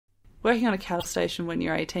working on a cattle station when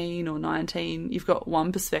you're 18 or 19, you've got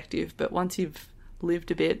one perspective, but once you've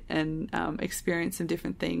lived a bit and experienced some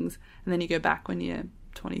different things, and then you go back when you're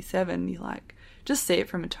 27, you like just see it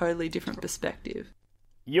from a totally different perspective.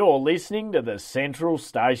 You're listening to the Central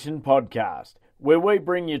Station Podcast, where we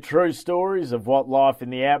bring you true stories of what life in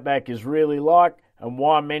the outback is really like and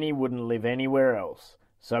why many wouldn't live anywhere else.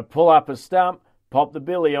 So pull up a stump, pop the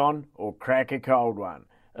billy on, or crack a cold one,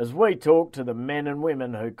 as we talk to the men and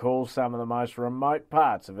women who call some of the most remote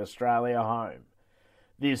parts of Australia home.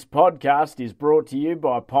 This podcast is brought to you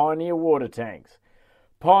by Pioneer Water Tanks.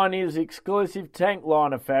 Pioneer's exclusive tank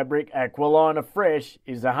liner fabric, Aqualiner Fresh,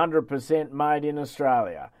 is 100% made in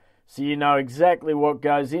Australia, so you know exactly what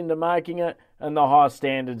goes into making it and the high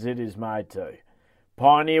standards it is made to.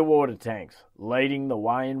 Pioneer Water Tanks, leading the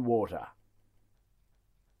way in water.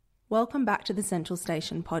 Welcome back to the Central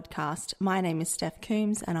Station Podcast. My name is Steph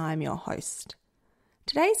Coombs and I'm your host.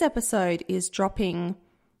 Today's episode is dropping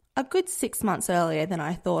a good 6 months earlier than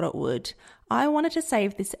I thought it would. I wanted to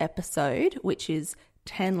save this episode, which is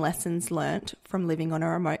 10 lessons learnt from living on a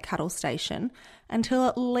remote cattle station, until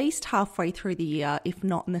at least halfway through the year, if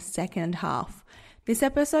not in the second half. This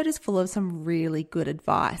episode is full of some really good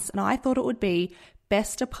advice, and I thought it would be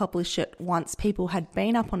best to publish it once people had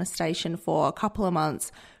been up on a station for a couple of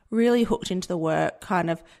months, really hooked into the work, kind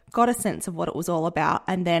of got a sense of what it was all about,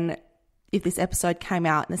 and then if this episode came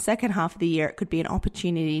out in the second half of the year, it could be an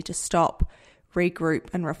opportunity to stop, regroup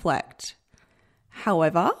and reflect.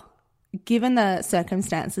 However, given the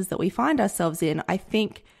circumstances that we find ourselves in, I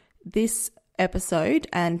think this episode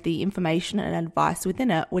and the information and advice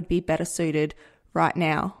within it would be better suited right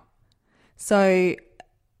now. So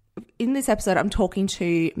in this episode, I'm talking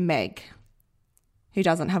to Meg, who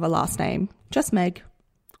doesn't have a last name, just Meg,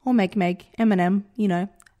 or Meg, Eminem, you know,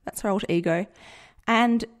 that's her alter ego.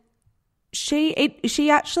 And she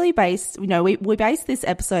actually based, you know, we based this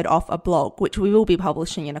episode off a blog, which we will be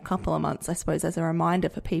publishing in a couple of months, I suppose, as a reminder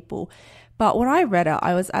for people. But when I read it,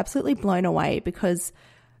 I was absolutely blown away because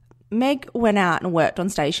Meg went out and worked on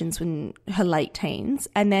stations in her late teens,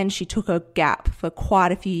 and then she took a gap for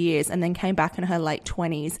quite a few years and then came back in her late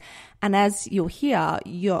 20s. And as you'll hear,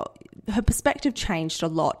 her perspective changed a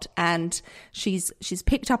lot, and she's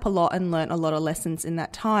picked up a lot and learnt a lot of lessons in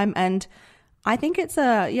that time. And I think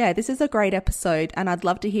this is a great episode, and I'd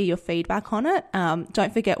love to hear your feedback on it.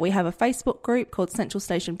 Don't forget, we have a Facebook group called Central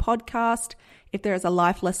Station Podcast. If there is a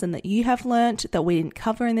life lesson that you have learnt that we didn't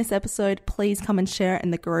cover in this episode, please come and share it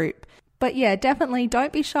in the group. But yeah, definitely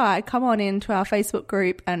don't be shy. Come on into our Facebook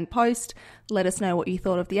group and post. Let us know what you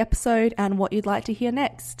thought of the episode and what you'd like to hear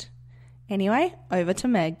next. Anyway, over to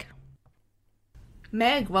Meg.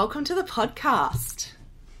 Meg, welcome to the podcast.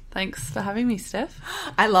 Thanks for having me, Steph.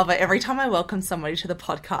 I love it. Every time I welcome somebody to the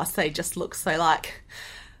podcast, they just look so like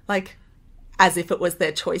as if it was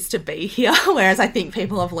their choice to be here. Whereas I think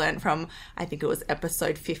people have learned from, I think it was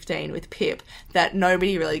episode 15 with Pip, that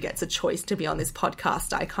nobody really gets a choice to be on this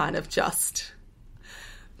podcast. I kind of just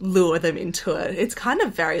lure them into it. It's kind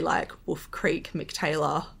of very like Wolf Creek, Mick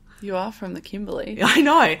Taylor. You are from the Kimberley. I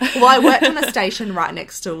know. Well, I worked on a station right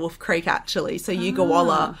next to Wolf Creek, actually. So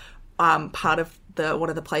Yugawalla, part of one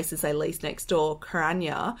of the places they lease next door,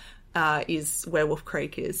 Karanya, is where Wolf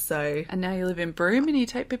Creek is. So, and now you live in Broome and you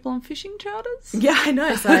take people on fishing charters? Yeah, I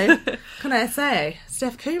know. So can I say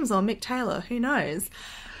Steph Coombs or Mick Taylor? Who knows?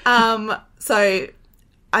 So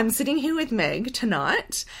I'm sitting here with Meg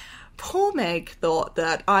tonight. Poor Meg thought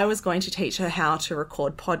that I was going to teach her how to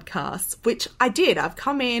record podcasts, which I did. I've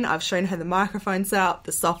come in, I've shown her the microphone setup,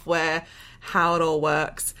 the software, how it all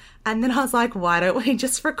works. And then I was like, why don't we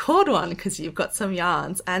just record one? Because you've got some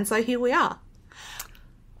yarns. And so here we are.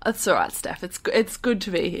 That's all right, Steph. It's good to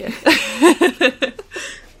be here.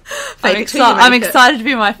 I'm excited to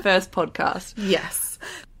be my first podcast. Yes.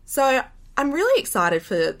 So I'm really excited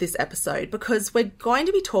for this episode because we're going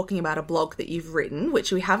to be talking about a blog that you've written,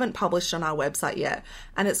 which we haven't published on our website yet.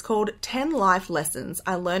 And it's called 10 Life Lessons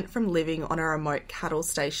I Learnt from Living on a Remote Cattle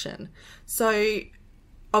Station. So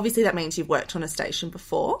obviously that means you've worked on a station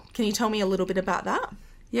before. Can you tell me a little bit about that?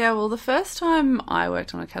 Yeah, well, the first time I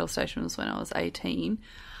worked on a cattle station was when I was 18.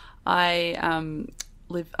 I'm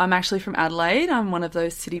actually from Adelaide. I'm one of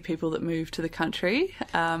those city people that moved to the country.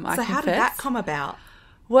 So how did that come about?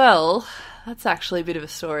 Well, that's actually a bit of a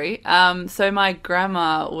story. So my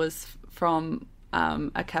grandma was from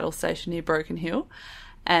a cattle station near Broken Hill,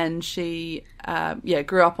 and she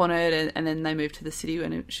grew up on it, and then they moved to the city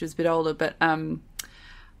when she was a bit older. But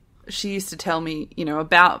she used to tell me,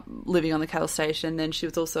 about living on the cattle station. Then she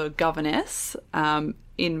was also a governess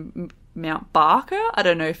in Mount Barker. I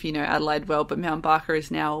don't know if you know Adelaide well, but Mount Barker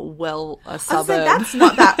is now a suburb. That's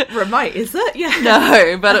not that remote, is it? Yeah.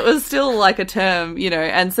 No, but it was still like a term,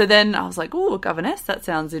 And so then I was like, oh, governess, that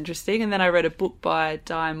sounds interesting. And then I read a book by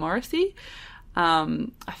Di Morrissey.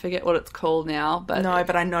 I forget what it's called now, but no,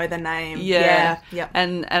 but I know the name. Yeah. Yep.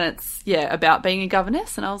 And it's about being a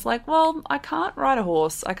governess. And I was like, well, I can't ride a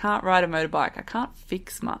horse, I can't ride a motorbike, I can't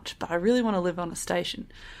fix much, but I really want to live on a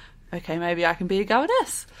station. Okay, maybe I can be a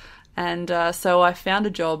governess. And so I found a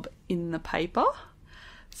job in the paper.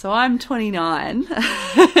 So I'm 29.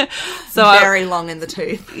 Very long in the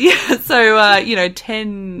tooth. Yeah. So,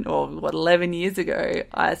 11 years ago,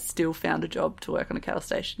 I still found a job to work on a cattle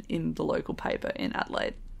station in the local paper in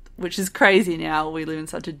Adelaide, which is crazy now. We live in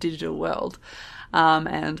such a digital world.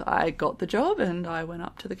 And I got the job and I went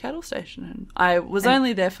up to the cattle station. And I was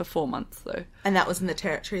only there for 4 months, though. And that was in the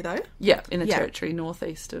Territory, though? Yeah, in the Territory,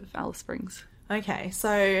 northeast of Alice Springs. Okay,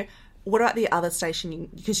 so what about the other station?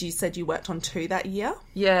 Because you said you worked on 2 that year.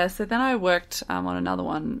 Yeah, so then I worked on another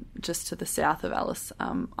one just to the south of Alice.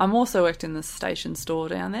 I'm also worked in the station store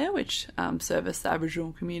down there, which serviced the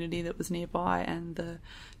Aboriginal community that was nearby and the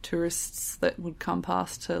tourists that would come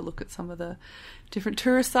past to look at some of the different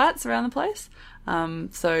tourist sites around the place.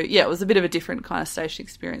 It was a bit of a different kind of station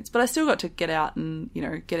experience, but I still got to get out and,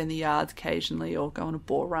 get in the yards occasionally or go on a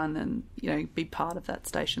boar run and, be part of that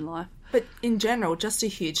station life. But in general, just a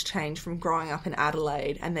huge change from growing up in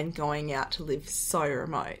Adelaide and then going out to live so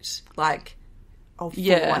remote, like full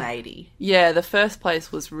 180. Yeah, the first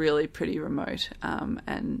place was really pretty remote,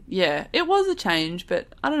 it was a change, but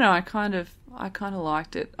I don't know, I kind of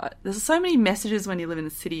liked it. There's so many messages when you live in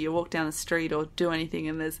the city. You walk down the street or do anything,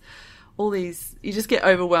 and there's all these. You just get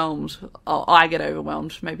overwhelmed. Oh, I get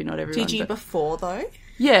overwhelmed. Maybe not everyone. Did you before though?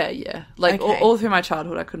 Yeah. Like all through my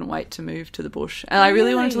childhood, I couldn't wait to move to the bush, and I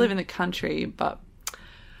really wanted to live in the country. But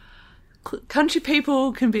country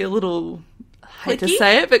people can be a little. I hate to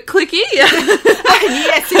say it, but cliquey.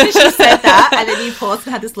 As soon as she said that, and then you paused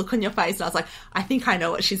and had this look on your face, and I was like, I think I know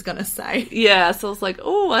what she's going to say. Yeah, so I was like,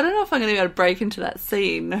 oh, I don't know if I'm going to be able to break into that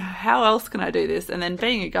scene. How else can I do this? And then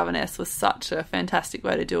being a governess was such a fantastic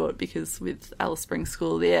way to do it, because with Alice Springs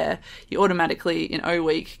School of the Air, you automatically, in O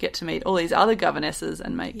Week, get to meet all these other governesses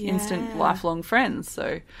and make instant lifelong friends.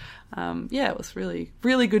 So it was really,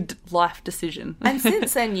 really good life decision. And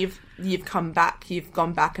since then, you've come back. You've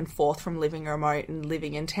gone back and forth from living remote and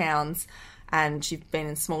living in towns, and you've been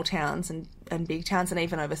in small towns and big towns and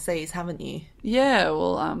even overseas, haven't you? Yeah,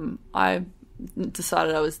 well, I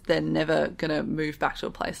decided I was then never going to move back to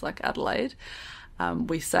a place like Adelaide.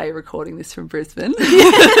 We say recording this from Brisbane.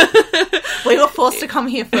 We were forced to come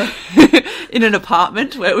here in an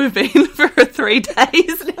apartment where we've been for 3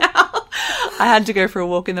 days now. I had to go for a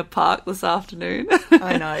walk in the park this afternoon.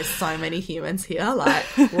 I know, so many humans here, like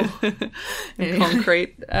in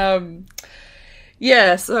concrete. So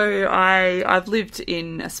I've lived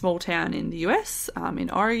in a small town in the US,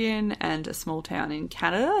 in Oregon, and a small town in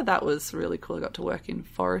Canada. That was really cool. I got to work in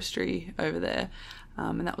forestry over there.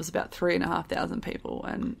 And that was about 3,500 people.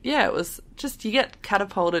 And it was just, you get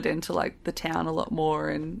catapulted into like the town a lot more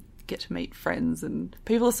and get to meet friends, and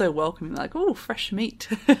people are so welcoming, like, oh, fresh meat.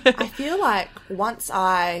 I feel like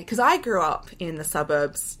because I grew up in the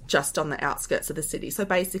suburbs just on the outskirts of the city, so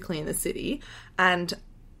basically in the city, and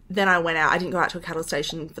then I went out. I didn't go out to a cattle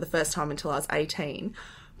station for the first time until I was 18.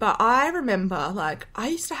 But I remember, like, I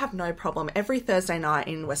used to have no problem. Every Thursday night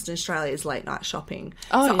in Western Australia is late night shopping.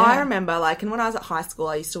 I remember, like, and when I was at high school,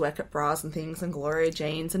 I used to work at Bras and Things and Gloria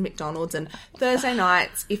Jeans and McDonald's. And Thursday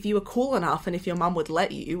nights, if you were cool enough and if your mum would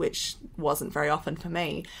let you, which wasn't very often for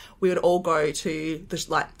me, we would all go to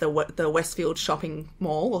the Westfield shopping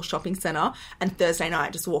mall or shopping centre, and Thursday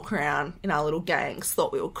night just walk around in our little gangs.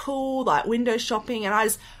 Thought we were cool, like window shopping, and I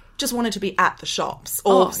just wanted to be at the shops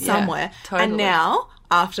or somewhere. Totally. And now,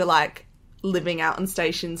 after like living out in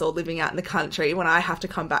stations or living out in the country, when I have to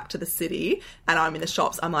come back to the city and I'm in the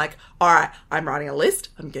shops, I'm like, all right, I'm writing a list,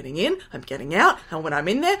 I'm getting in, I'm getting out, and when I'm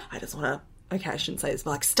in there, I just want to, okay, I shouldn't say this, but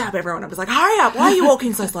like stab everyone. I'm just like, hurry up, why are you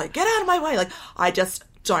walking so slow? Get out of my way. Like, I just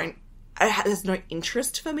don't, there's no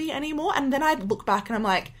interest for me anymore. And then I look back and I'm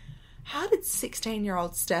like, how did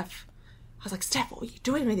 16-year-old Steph, I was like, Steph, what were you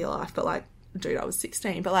doing with your life? But like, dude, I was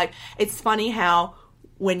 16. But like, it's funny how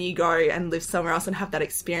when you go and live somewhere else and have that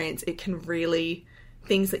experience, it can really,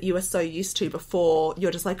 things that you were so used to before,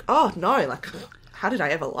 you're just like, oh no, like, how did I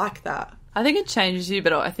ever like that? I think it changes you,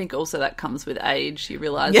 but I think also that comes with age. You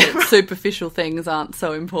realise that superficial things aren't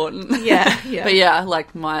so important. Yeah. But yeah,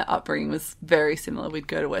 like my upbringing was very similar. We'd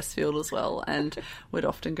go to Westfield as well, and we'd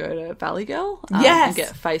often go to Valley Girl and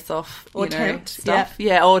get face-off, or tempt stuff.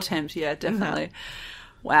 Yeah, or tempt, yeah, definitely.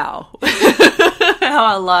 Wow. How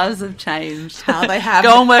our lives have changed. How they have.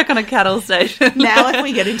 Go and work on a cattle station. Now if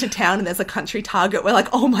we get into town and there's a Country Target, we're like,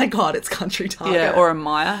 oh my God, it's Country Target. Yeah, or a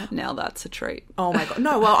Myer. Now that's a treat. Oh my God.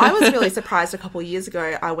 No, well, I was really surprised a couple of years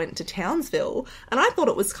ago. I went to Townsville and I thought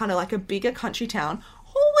it was kind of like a bigger country town.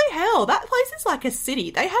 Holy hell, that place is like a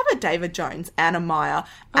city. They have a David Jones and a Myer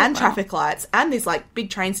and traffic lights and this like big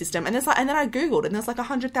train system. And there's like, and then I Googled and there's like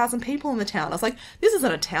 100,000 people in the town. I was like, this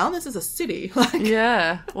isn't a town, this is a city. Like,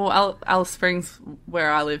 yeah. Well, Alice Springs,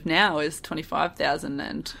 where I live now, is 25,000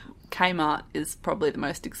 and Kmart is probably the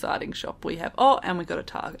most exciting shop we have. Oh, and we got a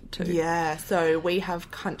Target too. Yeah, so we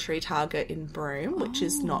have Country Target in Broome, which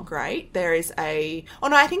is not great. There is I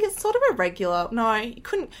think it's sort of a regular,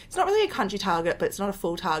 it's not really a Country Target, but it's not a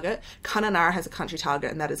full Target. Kununurra has a Country Target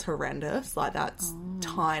and that is horrendous. Like, that's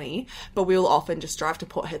tiny. But we'll often just drive to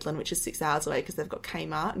Port Hedland, which is 6 hours away, because they've got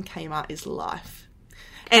Kmart, and Kmart is life.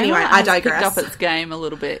 Anyway, I digress. Picked up its game a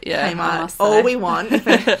little bit, yeah. Kmart, all we want.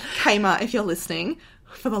 Kmart, if you're listening,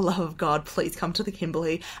 for the love of God, please come to the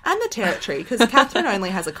Kimberley and the Territory, because Catherine only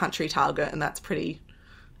has a Country Target and that's pretty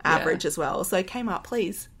average as well. So Kmart,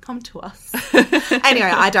 please come to us.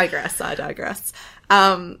 Anyway, I digress.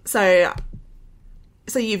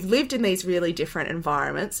 So you've lived in these really different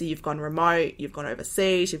environments. So you've gone remote, you've gone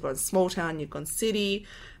overseas, you've gone small town, you've gone city.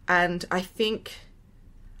 And I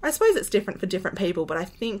suppose it's different for different people, but I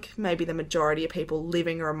think maybe the majority of people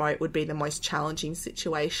living remote would be the most challenging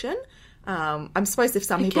situation. I'm supposed if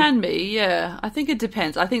some people... It can be, yeah. I think it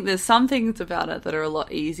depends. I think there's some things about it that are a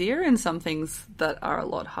lot easier and some things that are a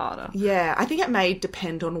lot harder. Yeah, I think it may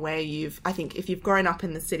depend on where I think if you've grown up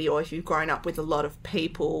in the city or if you've grown up with a lot of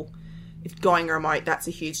people, if going remote, that's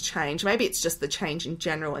a huge change. Maybe it's just the change in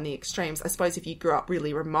general and the extremes. I suppose if you grew up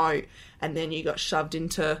really remote and then you got shoved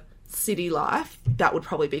into city life, that would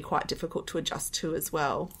probably be quite difficult to adjust to as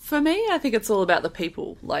well. For me, I think it's all about the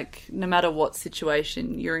people. Like, no matter what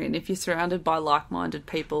situation you're in, if you're surrounded by like-minded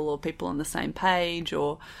people or people on the same page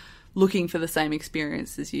or looking for the same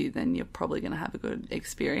experience as you, then you're probably going to have a good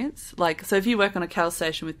experience. Like, so if you work on a cattle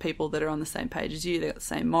station with people that are on the same page as you, they've got the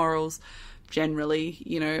same morals, generally,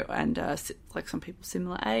 and like some people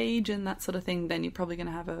similar age and that sort of thing, then you're probably going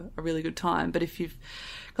to have a really good time. But if you've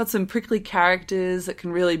got some prickly characters that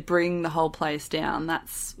can really bring the whole place down,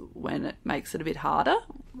 that's when it makes it a bit harder.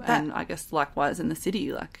 And I guess likewise in the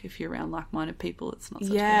city, like if you're around like-minded people, it's not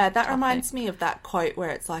such a that reminds me of that quote where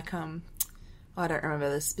it's like, I don't remember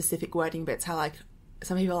the specific wording, but it's how like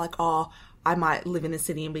some people are like, oh, I might live in the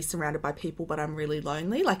city and be surrounded by people, but I'm really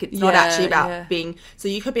lonely. Like, it's not actually about being... So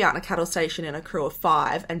you could be out in a cattle station in a crew of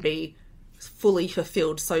 5 and be fully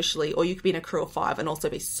fulfilled socially, or you could be in a crew of 5 and also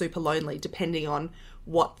be super lonely, depending on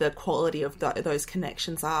what the quality of those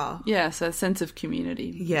connections are. Yeah, so a sense of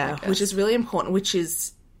community. Yeah, which is really important, which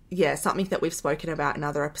is, something that we've spoken about in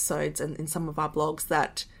other episodes and in some of our blogs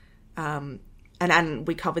that... And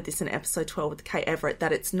we covered this in episode 12 with Kate Everett,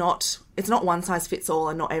 that it's not one size fits all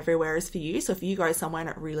and not everywhere is for you. So if you go somewhere and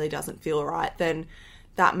it really doesn't feel right, then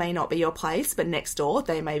that may not be your place, but next door,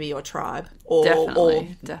 they may be your tribe. Or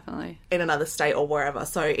Definitely. In another state or wherever.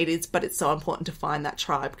 So it is, but it's so important to find that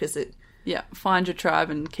tribe because it... Yeah, find your tribe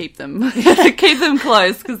and keep them. Keep them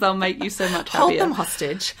close because they'll make you so much happier. Hold them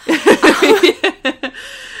hostage.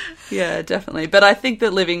 Yeah, definitely. But I think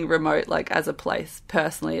that living remote, like as a place,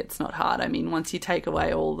 personally, it's not hard. I mean, once you take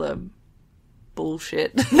away all the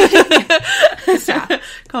bullshit,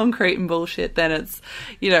 concrete and bullshit, then it's,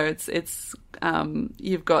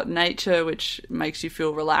 you've got nature, which makes you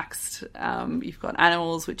feel relaxed. You've got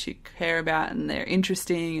animals, which you care about and they're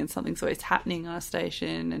interesting and something's always happening on a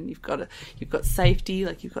station, and you've got safety,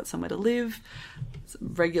 like you've got somewhere to live,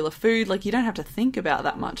 regular food, like you don't have to think about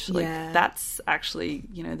that much. Like that's actually,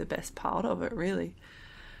 the best part of it, really.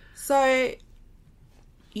 So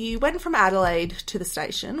you went from Adelaide to the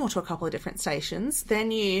station, or to a couple of different stations.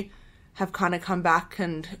 Then you have kind of come back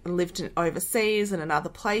and lived overseas and in other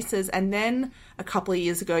places. And then a couple of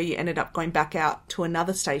years ago, you ended up going back out to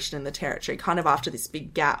another station in the Territory, kind of after this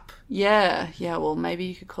big gap. Yeah. Well, maybe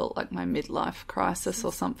you could call it like my midlife crisis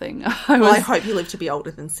or something. I hope you live to be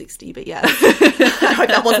older than 60, but yes. I hope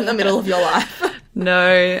that wasn't the middle of your life.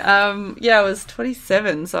 No. I was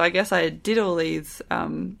 27, so I guess I did all these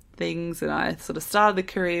things, and I sort of started the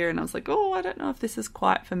career and I was like, I don't know if this is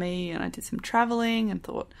quite for me, and I did some travelling and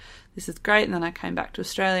thought this is great, and then I came back to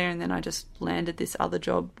Australia and then I just landed this other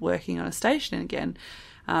job working on a station again,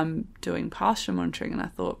 doing pasture monitoring, and I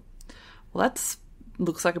thought, well, that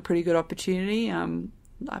looks like a pretty good opportunity.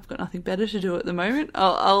 I've got nothing better to do at the moment.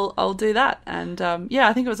 I'll do that. And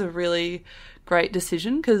I think it was a really great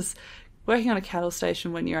decision, because working on a cattle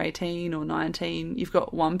station when you're 18 or 19, you've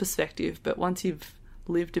got one perspective, but once you've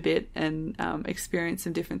lived a bit and experienced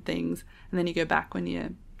some different things, and then you go back when you're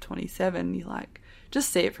 27, you like just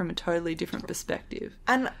see it from a totally different perspective.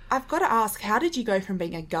 And I've got to ask, how did you go from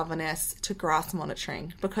being a governess to grass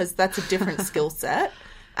monitoring? Because that's a different skill set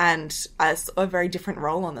and a very different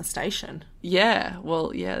role on the station. Yeah,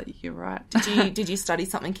 well, yeah, you're right. Did you study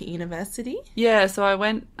something at university? Yeah, so I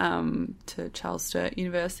went to Charles Sturt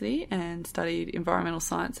University and studied environmental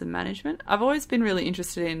science and management. I've always been really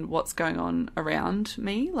interested in what's going on around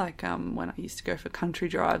me. Like when I used to go for country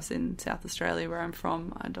drives in South Australia, where I'm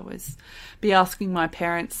from, I'd always be asking my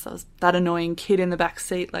parents, I was that annoying kid in the back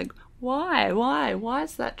seat, like, why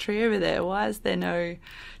is that tree over there? Why is there no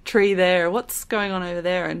tree there? What's going on over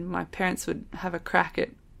there? And my parents would have a crack at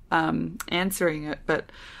answering it,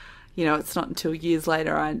 but you know, it's not until years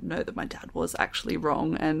later I know that my dad was actually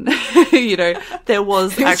wrong, and you know, there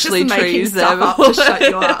was actually trees there to shut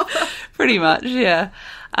you up. Pretty much, yeah.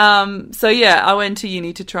 So yeah, I went to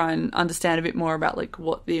uni to try and understand a bit more about like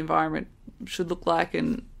what the environment should look like,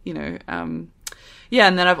 and you know, yeah,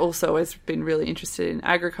 and then I've also always been really interested in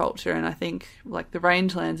agriculture, and I think like the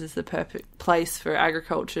rangelands is the perfect place for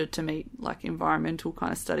agriculture to meet like environmental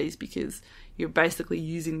kind of studies, because you're basically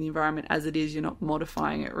using the environment as it is, you're not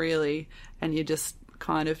modifying it really, and you're just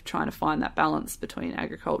kind of trying to find that balance between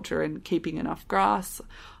agriculture and keeping enough grass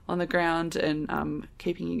on the ground and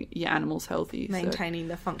keeping your animals healthy. Maintaining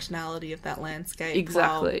the functionality of that landscape.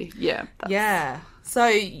 Exactly, yeah. Yeah. So,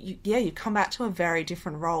 you come back to a very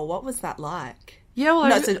different role. What was that like? Yeah, well,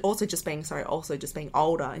 no, so also just being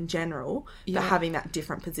older in general, but having that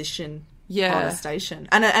different position on a station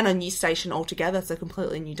and a new station altogether, so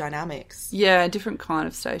completely new dynamics. Yeah, a different kind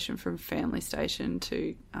of station, from family station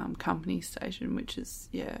to company station, which is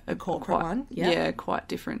a corporate one. Yeah, quite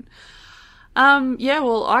different.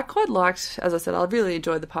 Well, I quite liked, as I said, I really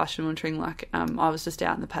enjoyed the pasture monitoring. Like, I was just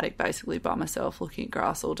out in the paddock basically by myself looking at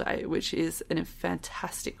grass all day, which is a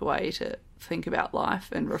fantastic way to think about life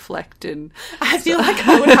and reflect. And I feel like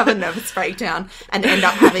I would have a nervous breakdown and end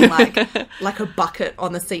up having like a bucket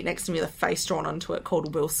on the seat next to me with a face drawn onto it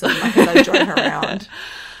called Wilson, like as I drove around.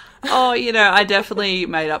 Oh, you know, I definitely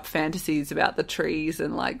made up fantasies about the trees,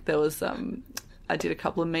 and like there was I did a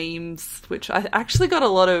couple of memes, which I actually got a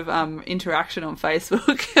lot of interaction on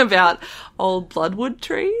Facebook about old bloodwood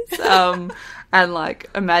trees, and like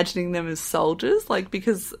imagining them as soldiers, like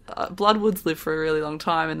because bloodwoods live for a really long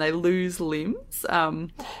time and they lose limbs.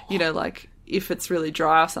 You know, like if it's really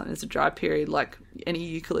dry or something, there's a dry period, like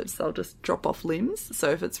any eucalypts, they'll just drop off limbs. So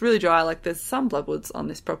if it's really dry, like there's some bloodwoods on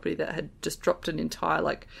this property that had just dropped an entire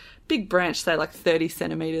like big branch, say like 30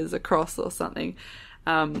 centimetres across or something.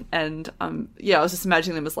 I was just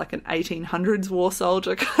imagining them as like an 1800s war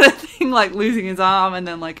soldier kind of thing, like losing his arm, and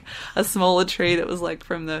then like a smaller tree that was like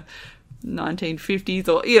from the 1950s,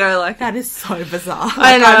 or you know, like that is so bizarre. Like,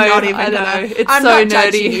 I know, I'm not even I know. gonna, it's I'm so not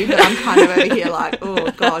nerdy. Judging you, but I'm kind of over here like,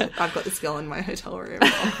 oh god, I've got this girl in my hotel room.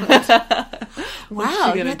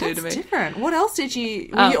 Wow, that's different. What else did you?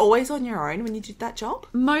 Were you always on your own when you did that job?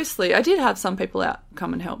 Mostly, I did have some people out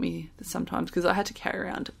come and help me sometimes, because I had to carry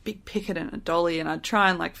around a big picket and a dolly, and I'd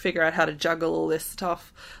try and like figure out how to juggle all this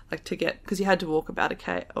stuff, like to get, because you had to walk about I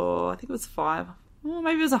think it was 5. Well,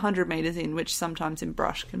 maybe it was 100 metres in, which sometimes in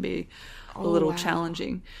brush can be a little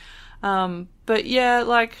challenging. But yeah,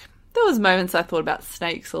 like there was moments I thought about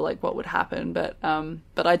snakes or like what would happen, but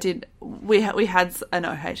I did. We had an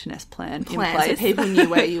OH&S plan in place. So people knew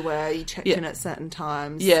where you were. You checked in at certain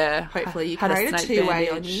times. Yeah, hopefully you carried a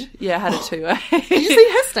two-way on you. Yeah, I had a two-way. Did you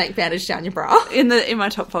see her snake bandage down your bra? In my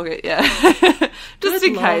top pocket, yeah. Just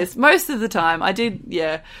in case. Most of the time, I did.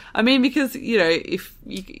 Yeah, I mean, because you know,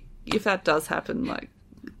 if that does happen, like,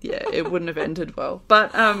 yeah, it wouldn't have ended well.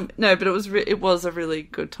 But no, but it was a really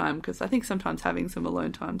good time, because I think sometimes having some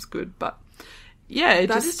alone time's good. But yeah,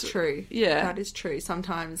 that is true. Yeah, that is true.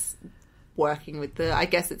 Sometimes working with I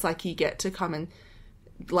guess it's like you get to come and,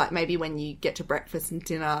 like, maybe when you get to breakfast and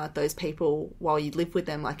dinner, those people, while you live with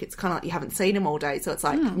them, like, it's kind of like you haven't seen them all day, so it's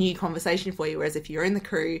like new conversation for you. Whereas if you're in the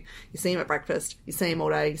crew, you see them at breakfast, you see them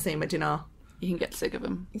all day, you see them at dinner, you can get sick of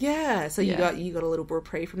them. Yeah, so you got a little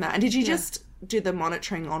reprieve from that. And did you just do the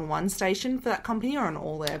monitoring on one station for that company, or on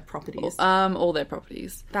all their properties? All their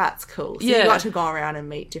properties. That's cool. So you got to go around and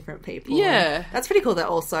meet different people. Yeah. That's pretty cool. That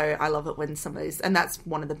also, I love it when somebody's, and that's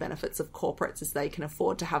one of the benefits of corporates, is they can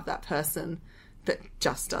afford to have that person that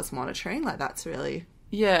just does monitoring. Like, that's really...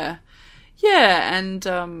 Yeah. Yeah,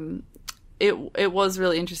 and it was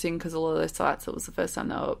really interesting, because a lot of those sites, it was the first time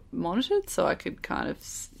they were monitored, so I could kind of,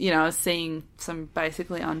 you know, I was seeing some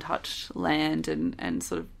basically untouched land and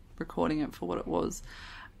sort of recording it for what it was.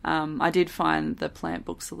 I did find the plant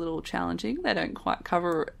books a little challenging. They don't quite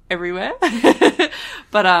cover everywhere.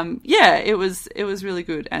 But yeah, it was really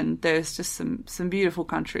good. And there's just some beautiful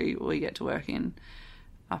country we get to work in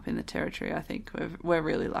up in the Territory. I think we're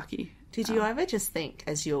really lucky. Did you ever just think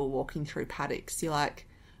as you're walking through paddocks, you're like,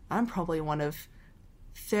 I'm probably one of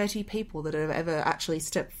 30 people that have ever actually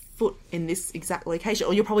stepped foot in this exact location,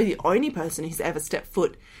 or you're probably the only person who's ever stepped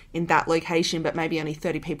foot in that location, but maybe only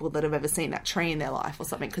 30 people that have ever seen that tree in their life or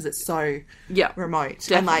something, because it's so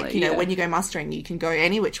remote. And like, you know, when you go mustering, you can go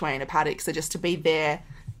any which way in a paddock, so just to be there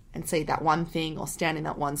and see that one thing or stand in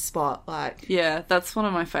that one spot, like... Yeah, that's one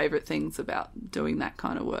of my favourite things about doing that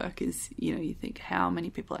kind of work is, you know, you think how many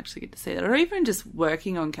people actually get to see that, or even just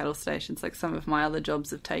working on cattle stations. Like some of my other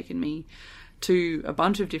jobs have taken me to a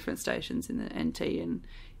bunch of different stations in the NT, and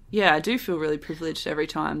yeah, I do feel really privileged every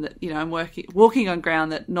time that, you know, I'm walking on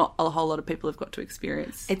ground that not a whole lot of people have got to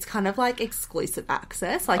experience. It's kind of like exclusive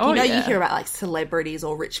access. Like, you you hear about like celebrities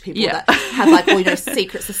or rich people that have like, all, you know,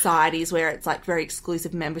 secret societies where it's like very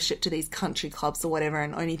exclusive membership to these country clubs or whatever,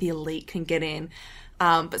 and only the elite can get in.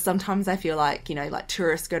 But sometimes I feel like, you know, like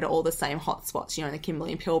tourists go to all the same hot spots, you know, in the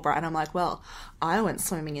Kimberley and Pilbara, and I'm like, well, I went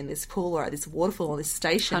swimming in this pool or at this waterfall or this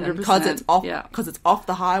station, and because it's off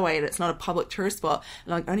the highway and it's not a public tourist spot,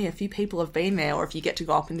 and like only a few people have been there, or if you get to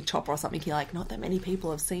go up in the chopper or something, you're like, not that many people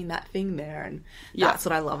have seen that thing there, and that's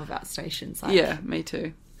what I love about stations. Like, yeah, me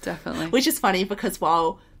too, definitely. Which is funny because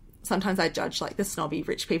while sometimes I judge like the snobby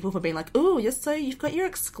rich people for being like, oh, you've got your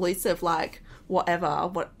exclusive, like, whatever,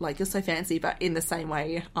 like you're so fancy, but in the same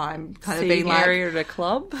way I'm kind of being like area at a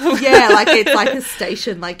club. Yeah, like it's like a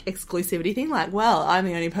station like exclusivity thing, like, well, I'm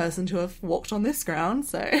the only person to have walked on this ground,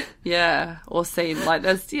 so yeah, or seen like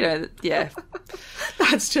that's, you know, yeah.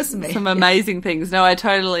 That's just me. Some amazing things. No, I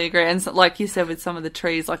totally agree. And so, like you said with some of the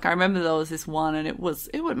trees, like I remember there was this one and it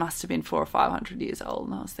must have been 400 or 500 years old,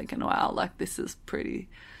 and I was thinking, wow, like this is pretty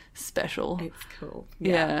special. It's cool.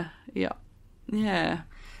 Yeah.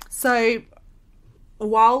 So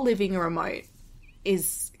while living remote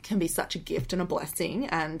can be such a gift and a blessing,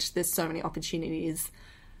 and there's so many opportunities,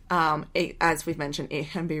 as we've mentioned, it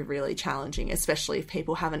can be really challenging, especially if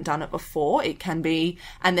people haven't done it before. It can be,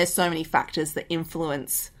 and there's so many factors that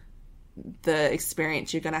influence the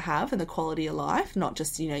experience you're going to have and the quality of life, not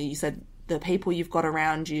just, you know, you said the people you've got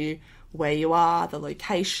around you, where you are, the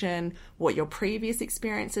location, what your previous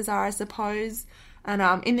experiences are, I suppose. And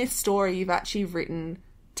in this story, you've actually written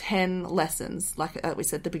 10 lessons, like we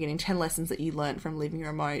said at the beginning, 10 lessons that you learned from living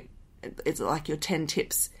remote. It's like your 10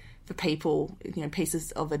 tips for people, you know,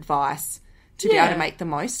 pieces of advice to be able to make the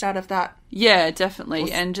most out of that. Yeah,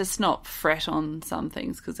 definitely. And just not fret on some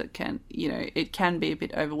things, because it can be a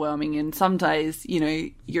bit overwhelming. And some days, you know,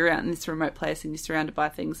 you're out in this remote place and you're surrounded by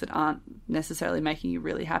things that aren't necessarily making you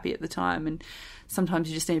really happy at the time. And sometimes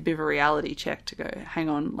you just need a bit of a reality check to go, hang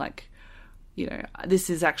on, like, you know, this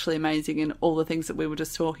is actually amazing, and all the things that we were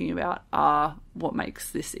just talking about are what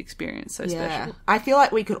makes this experience so special. I feel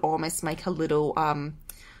like we could almost make a little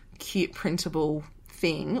cute printable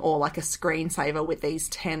thing, or like a screensaver with these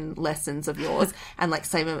 10 lessons of yours, and like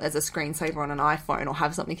save them as a screensaver on an iPhone, or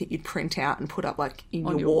have something that you'd print out and put up like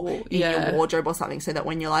in your wardrobe or something, so that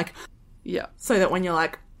when you're like,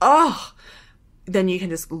 oh, then you can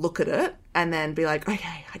just look at it and then be like,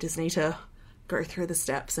 okay, I just need to go through the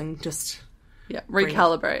steps and just...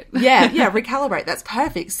 recalibrate. Recalibrate. That's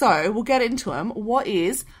perfect. So we'll get into them. What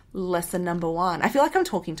is lesson number 1? I feel like I'm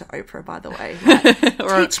talking to Oprah, by the way.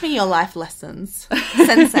 Like, teach me your life lessons,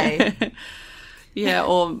 sensei. Yeah,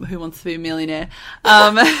 or Who Wants to Be a Millionaire.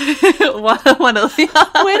 Where did that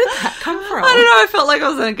come from? I don't know. I felt like I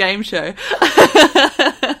was on a game show.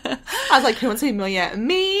 I was like, who wants to be a millionaire?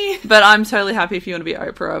 Me. But I'm totally happy if you want to be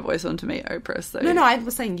Oprah. I've always wanted to meet Oprah. So. No, I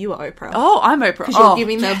was saying you were Oprah. Oh, I'm Oprah. Because you're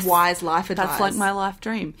giving the wise life advice. That's like my life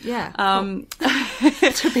dream. Yeah.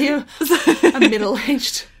 To be a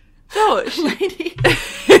middle-aged lady.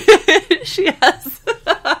 She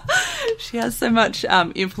has so much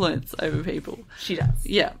influence over people. She does.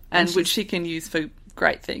 Yeah, and which she can use for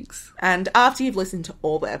great things. And after you've listened to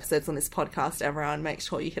all the episodes on this podcast, everyone, make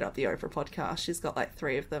sure you hit up the Oprah podcast. She's got like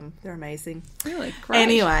 3 of them. They're amazing. Really? Great.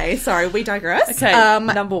 Anyway, sorry, we digress. Okay,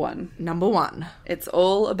 number 1. Number 1. It's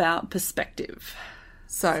all about perspective.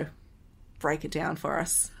 So, break it down for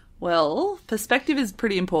us. Well, perspective is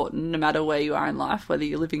pretty important no matter where you are in life, whether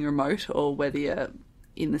you're living remote or whether you're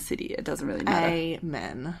in the city. It doesn't really matter.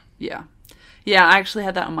 Amen. Yeah. Yeah, I actually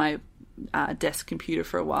had that on my desk computer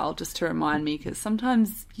for a while just to remind me, because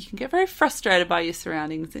sometimes you can get very frustrated by your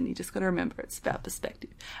surroundings, and you just got to remember it's about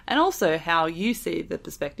perspective. And also how you see the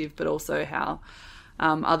perspective, but also how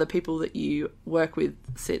other people that you work with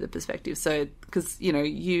see the perspective. So, because, you know,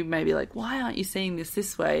 you may be like, why aren't you seeing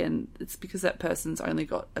this way? And it's because that person's only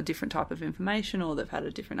got a different type of information, or they've had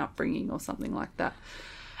a different upbringing or something like that.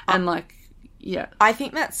 And like, yeah. I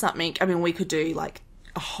think that's something, I mean, we could do like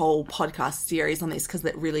a whole podcast series on this because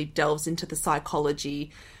it really delves into the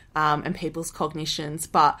psychology and people's cognitions.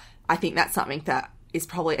 But I think that's something that is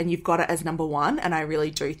probably, and you've got it as number one. And I really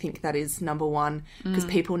do think that is number one, because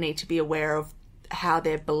people need to be aware of how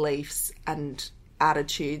their beliefs and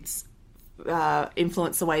attitudes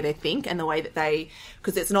influence the way they think and the way that they,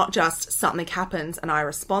 because it's not just something happens and I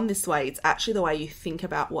respond this way, it's actually the way you think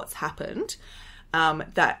about what's happened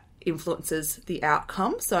that influences the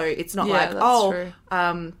outcome. So it's not like,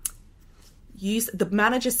 the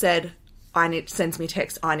manager said, sends me a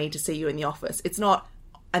text, I need to see you in the office. It's not,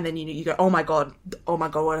 and then you go, oh my God,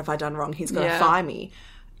 what have I done wrong? He's going to fire me.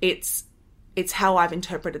 It's how I've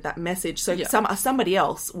interpreted that message. So somebody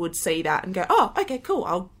else would see that and go, oh, okay,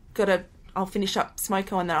 cool. I'll finish up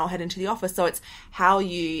Smoko and then I'll head into the office. So it's how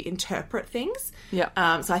you interpret things.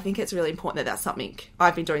 Yeah. So I think it's really important that that's something.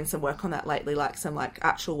 I've been doing some work on that lately, like some like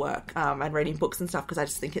actual work and reading books and stuff, because I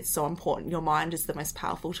just think it's so important. Your mind is the most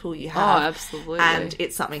powerful tool you have. Oh, absolutely. And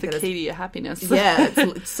it's something the key to your happiness. Yeah,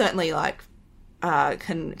 it's certainly like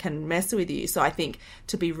can mess with you. So I think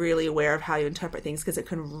to be really aware of how you interpret things, because it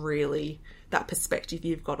can really, that perspective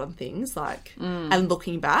you've got on things, like, and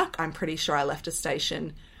looking back, I'm pretty sure I left a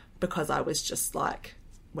station because I was just like,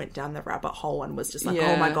 went down the rabbit hole and was just like,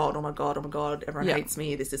 oh my God, everyone hates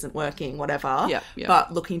me, this isn't working, whatever.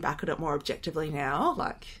 But looking back at it more objectively now,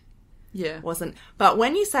 like, wasn't. But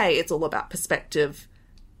when you say it's all about perspective,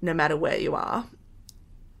 no matter where you are,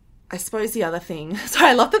 I suppose the other thing, so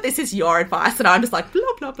I love that this is your advice and I'm just like, blah,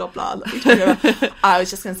 blah, blah, blah. Let me tell you. I was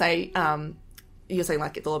just going to say, you're saying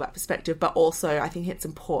like it's all about perspective, but also I think it's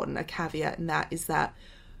important, a caveat in that is that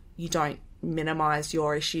you don't minimize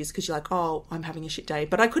your issues because you're like, oh, I'm having a shit day,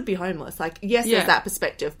 but I could be homeless. Like, yes, there's that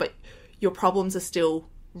perspective, but your problems are still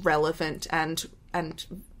relevant and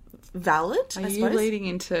valid. Are you leading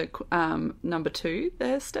into number 2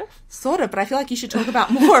 there, Steph? Sort of, but I feel like you should talk about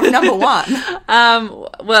more of number 1.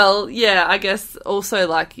 Well, yeah, I guess also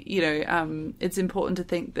like, you know, it's important to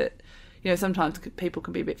think that, you know, sometimes people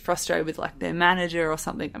can be a bit frustrated with like their manager or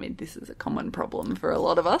something. I mean, this is a common problem for a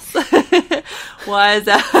lot of us. Why is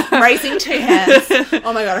that? Raising 2 hands.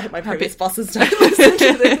 Oh my God, I hope my previous bosses don't listen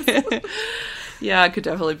to this. Yeah, I could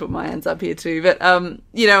definitely put my hands up here too. But,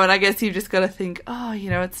 you know, and I guess you've just got to think, oh,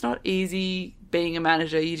 you know, it's not easy being a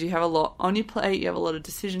manager. You do have a lot on your plate. You have a lot of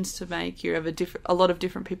decisions to make. You have a lot of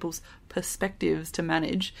different people's perspectives to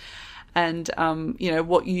manage. And, you know,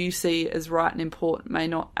 what you see as right and important may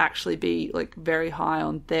not actually be like very high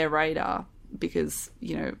on their radar because,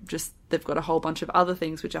 you know, just they've got a whole bunch of other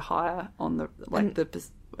things which are higher on the, like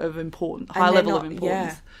of important, high level of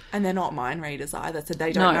importance. Yeah. And they're not mind readers either, so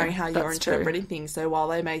they don't know how you're interpreting things. So while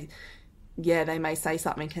they may say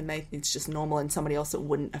something and it's just normal, and somebody else that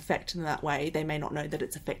wouldn't affect them that way, they may not know that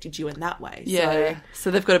it's affected you in that way. Yeah.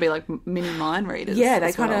 So they've got to be like mini mind readers. Yeah,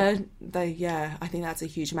 I think that's a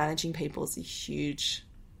huge, managing people is a huge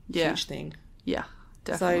thing. Yeah,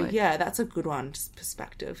 definitely. So yeah, that's a good one, just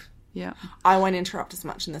perspective. Yeah. I won't interrupt as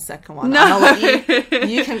much in the second one. No. I'll let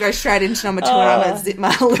you can go straight into number 2 and I'm going to zip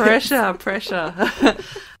my lips. Pressure.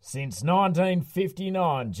 Since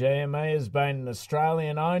 1959, GMA has been an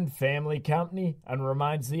Australian-owned family company and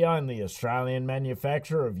remains the only Australian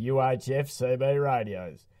manufacturer of UHF CB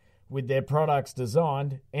radios, with their products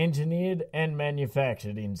designed, engineered and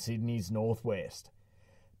manufactured in Sydney's northwest.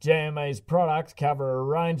 GMA's products cover a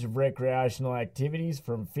range of recreational activities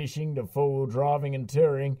from fishing to four-wheel driving and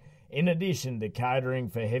touring, in addition to catering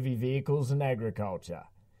for heavy vehicles and agriculture.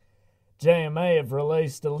 GMA have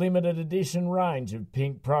released a limited edition range of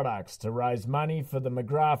pink products to raise money for the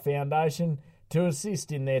McGrath Foundation to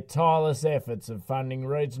assist in their tireless efforts of funding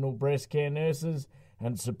regional breast care nurses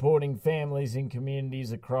and supporting families in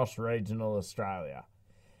communities across regional Australia.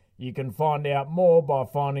 You can find out more by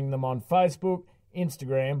finding them on Facebook,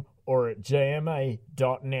 Instagram or at gma.net.au.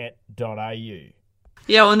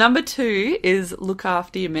 Yeah, well, number 2 is look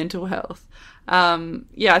after your mental health.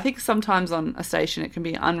 I think sometimes on a station it can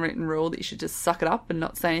be an unwritten rule that you should just suck it up and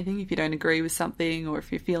not say anything if you don't agree with something or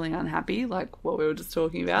if you're feeling unhappy, like what we were just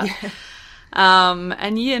talking about. Yeah.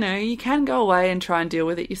 And, you know, you can go away and try and deal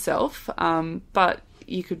with it yourself, but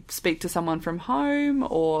you could speak to someone from home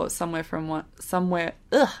or someone from somewhere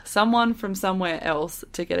else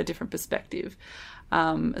to get a different perspective.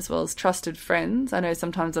 As well as trusted friends. I know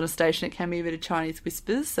sometimes on a station it can be a bit of Chinese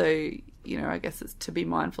whispers, so, you know, I guess it's to be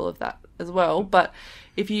mindful of that as well. But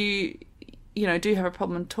if you do have a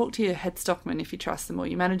problem, talk to your head stockman if you trust them, or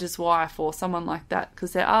your manager's wife, or someone like that,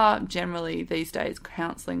 because there are generally these days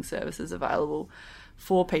counselling services available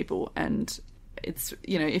for people. And it's,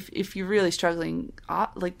 if you're really struggling,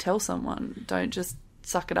 tell someone. Don't just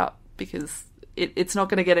suck it up, because it's not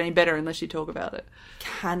going to get any better unless you talk about it.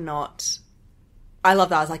 Cannot. I love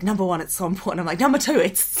that. I was like, number one, it's so important. I'm like, number two,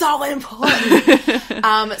 it's so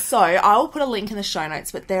important. So I'll put a link in the show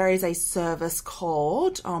notes, but there is a service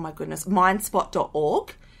called, oh my goodness,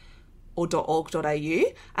 mindspot.org or .org.au.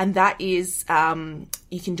 And that is,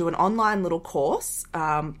 you can do an online little course,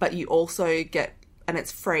 but you also get, and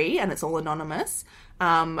it's free and it's all anonymous.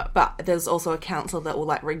 But there's also a counsellor that will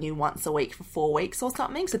ring you once a week for 4 weeks or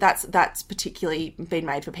something. So that's particularly been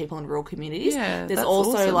made for people in rural communities. Yeah, there's that's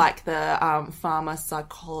also awesome. the farmer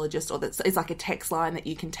psychologist, or it's like a text line that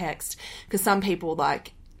you can text, because some people that,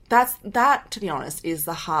 to be honest, is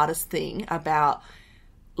the hardest thing about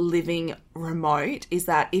living remote, is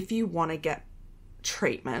that if you want to get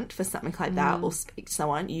treatment for something like that or speak to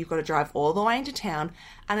someone, you've got to drive all the way into town,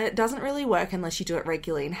 and it doesn't really work unless you do it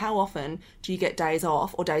regularly. And how often do you get days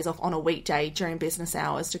off on a weekday during business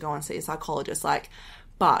hours to go and see a psychologist?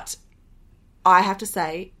 But I have to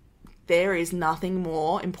say, there is nothing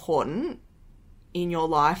more important in your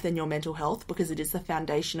life than your mental health, because it is the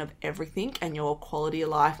foundation of everything, and your quality of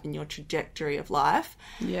life and your trajectory of life.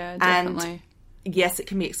 Yeah, definitely. And yes, it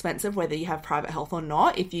can be expensive whether you have private health or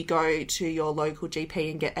not. If you go to your local GP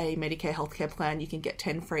and get a Medicare healthcare plan, you can get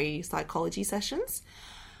 10 free psychology sessions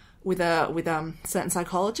with certain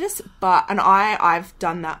psychologists. I've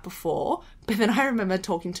done that before. But then I remember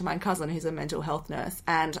talking to my cousin, who's a mental health nurse,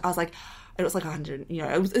 and I was like, it was like 100,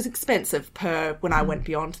 it was expensive per when I went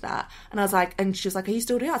beyond that. And I was like, and she was like, are you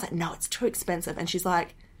still doing it? I was like, no, it's too expensive. And she's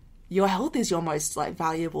like, your health is your most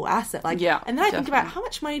valuable asset. Yeah, and then I think about, how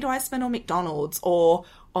much money do I spend on McDonald's or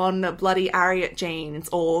on bloody Ariat jeans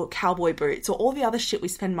or cowboy boots or all the other shit we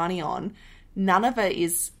spend money on? None of it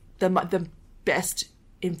is the best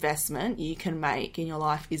investment you can make in your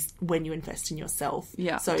life is when you invest in yourself.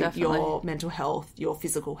 Yeah, so definitely. Your mental health, your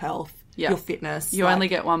physical health, Yeah. your fitness. You only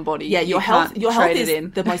get one body. Yeah, your health. Your health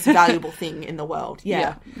is the most valuable thing in the world.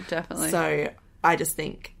 Yeah, definitely. So I just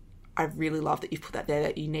think, I really love that you've put that there,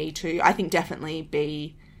 that you need to. I think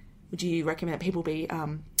definitely would you recommend that people be,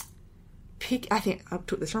 I think I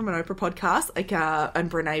took this from an Oprah podcast,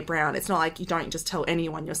 and Brene Brown. It's not like you don't just tell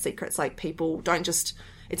anyone your secrets. People don't just,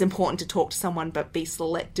 it's important to talk to someone, but be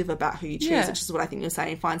selective about who you choose, which is what I think you're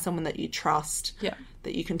saying. Find someone that you trust,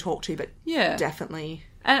 that you can talk to, but definitely.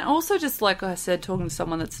 And also just, like I said, talking to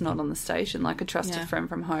someone that's not on the station, like a trusted friend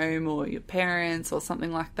from home or your parents or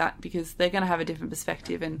something like that, because they're going to have a different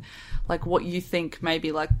perspective, and what you think may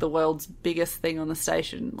be the world's biggest thing on the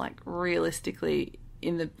station, realistically,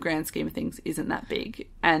 in the grand scheme of things, isn't that big.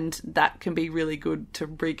 And that can be really good to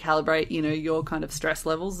recalibrate, your kind of stress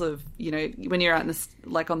levels of, when you're out in this,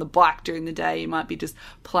 on the bike during the day, you might be just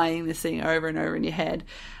playing this thing over and over in your head.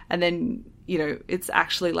 And then, it's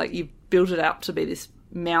actually you've built it up to be this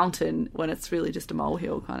mountain when it's really just a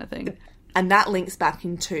molehill kind of thing. And that links back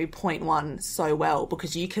into point one so well,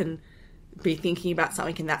 because you can be thinking about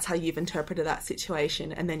something and that's how you've interpreted that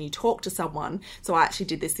situation, and then you talk to someone. So I actually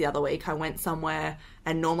did this the other week. I went somewhere,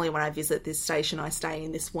 and normally when I visit this station I stay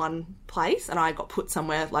in this one place, and I got put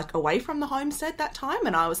somewhere away from the homestead that time,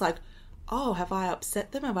 and I was like, oh, have I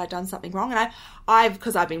upset them? Have I done something wrong? And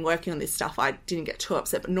because I've been working on this stuff, I didn't get too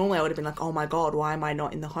upset. But normally I would have been like, oh my God, why am I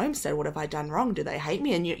not in the homestead? What have I done wrong? Do they hate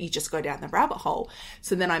me? And you just go down the rabbit hole.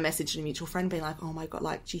 So then I messaged a mutual friend being like, oh my God,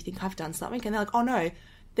 do you think I've done something? And they're like, oh no,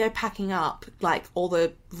 they're packing up. All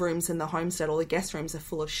the rooms in the homestead, all the guest rooms are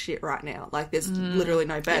full of shit right now. There's literally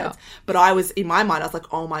no beds. Yeah. But in my mind, I was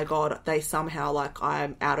like, oh my God, they somehow,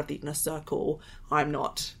 I'm out of the inner circle. I'm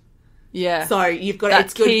not. Yeah. So you've got that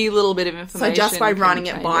it's key good. Little bit of information. So just by running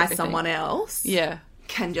it by everything. someone else,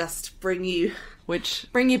 can just bring you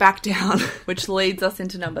back down. Which leads us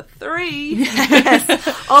into number 3.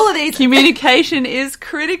 Yes. All of these communication is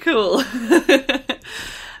critical.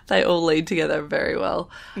 They all lead together very well.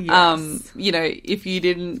 Yes. If you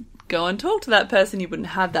didn't go and talk to that person, you wouldn't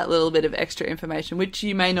have that little bit of extra information, which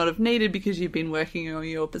you may not have needed because you've been working on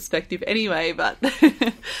your perspective anyway, but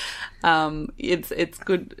it's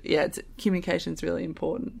good. Yeah, communication's really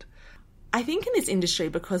important. I think in this industry,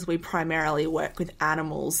 because we primarily work with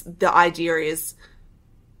animals, the idea is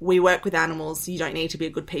we work with animals, you don't need to be a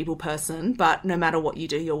good people person, but no matter what you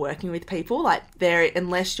do, you're working with people.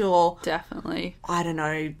 Unless you're... Definitely. I don't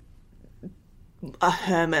know, a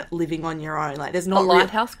hermit living on your own. Like, there's A not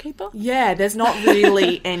lighthouse keeper? Yeah, there's not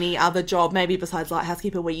really any other job, maybe besides lighthouse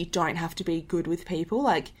keeper, where you don't have to be good with people.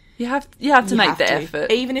 Like, You have to make the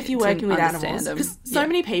effort. Even if you're to working with understand animals. them. Because so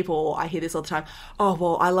many people, I hear this all the time, oh,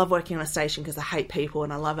 well, I love working on a station because I hate people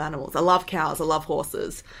and I love animals. I love cows. I love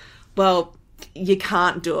horses. Well, you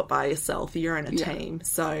can't do it by yourself. You're in a team.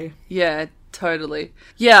 So Yeah, totally.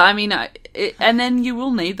 Yeah, I mean, and then you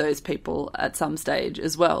will need those people at some stage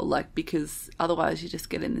as well, like, because otherwise you just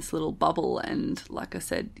get in this little bubble and, like I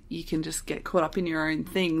said, you can just get caught up in your own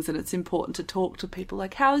things, and it's important to talk to people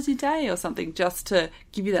like, how was your day or something, just to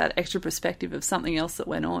give you that extra perspective of something else that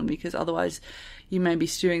went on, because otherwise you may be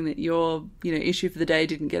stewing that your, issue for the day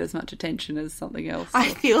didn't get as much attention as something else. I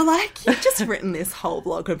feel like you've just written this whole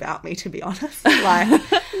blog about me, to be honest. Like,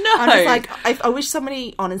 no. I'm just like, I wish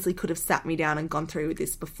somebody honestly could have sat me down and gone through with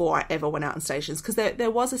this before I ever went out on stations, because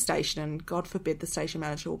there was a station, and God forbid the station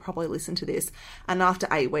manager will probably listen to this, and after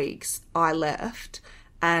 8 weeks I left,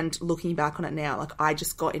 and looking back on it now, like, I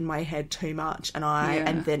just got in my head too much,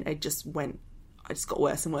 and then I just got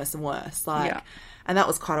worse and worse and worse, like, and that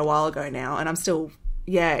was quite a while ago now, and I'm still,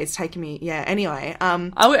 it's taken me, anyway.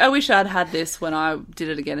 I wish I'd had this when I did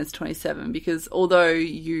it again as 27, because although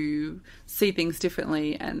you see things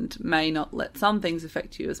differently and may not let some things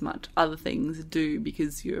affect you as much, other things do,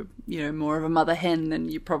 because you're, more of a mother hen than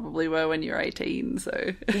you probably were when you're 18,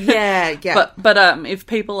 so. Yeah. But if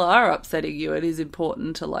people are upsetting you, it is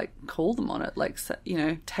important to, like, call them on it, like,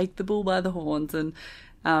 take the bull by the horns and,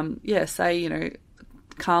 say,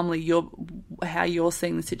 calmly how you're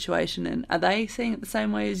seeing the situation, and are they seeing it the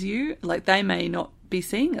same way as you? Like, they may not be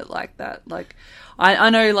seeing it like that. Like, I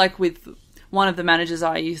know, like, with one of the managers,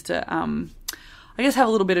 I used to I guess have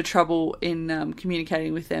a little bit of trouble in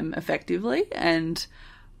communicating with them effectively, and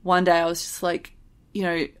one day I was just like,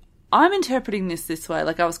 I'm interpreting this way.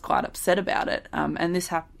 Like, I was quite upset about it, and this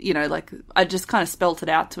happened, like, I just kind of spelt it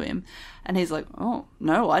out to him, and he's like, oh,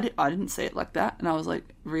 no, I didn't see it like that. And I was like,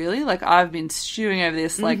 really? Like, I've been stewing over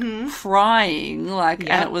this, like, crying, like,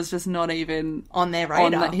 and it was just not even on their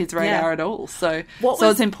radar, on his radar at all. So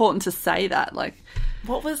it's important to say that, like.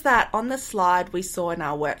 What was that on the slide we saw in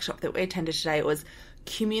our workshop that we attended today? It was,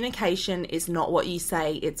 communication is not what you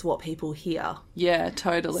say, it's what people hear. Yeah,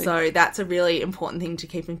 totally. So that's a really important thing to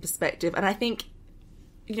keep in perspective. And I think,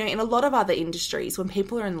 in a lot of other industries, when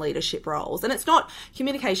people are in leadership roles, and it's not,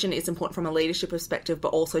 communication is important from a leadership perspective, but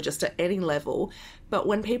also just at any level. But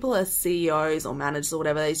when people are CEOs or managers or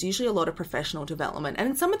whatever, there's usually a lot of professional development. And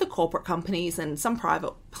in some of the corporate companies and some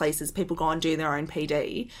private places, people go and do their own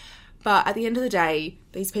PD. But at the end of the day,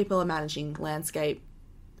 these people are managing landscape,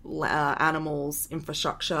 animals,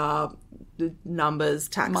 infrastructure, numbers,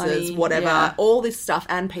 taxes, money, whatever, all this stuff,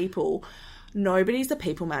 and people. Nobody's a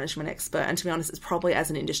people management expert, and to be honest, it's probably as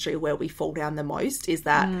an industry where we fall down the most, is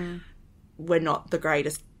that we're not the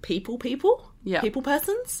greatest people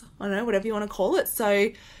persons, I don't know, whatever you want to call it. So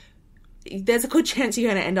there's a good chance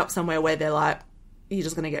you're going to end up somewhere where they're like, you're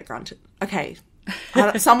just going to get grunted. Okay,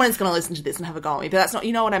 someone's going to listen to this and have a go at me, but that's not,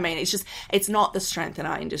 you know what I mean? It's just, it's not the strength in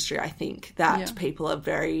our industry. I think that people are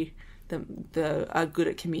very, are good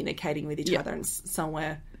at communicating with each other, and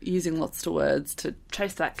somewhere using lots of words to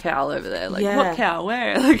chase that cow over there. Like, what cow?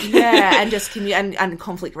 Where? Like, and just and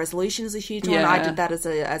conflict resolution is a huge one. I did that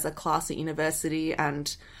as a class at university,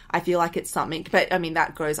 and I feel like it's something. But I mean, I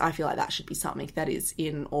feel like that should be something that is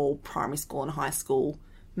in all primary school and high school,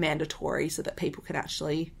 mandatory, so that people can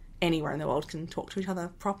actually, anywhere in the world, can talk to each other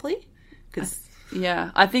properly. Because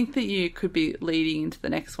I think that you could be leading into the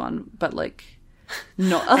next one, but like.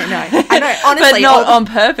 Not, I know, honestly, but not on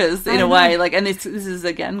purpose in a way. Like, and this is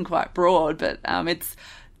again quite broad, but it's,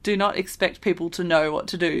 do not expect people to know what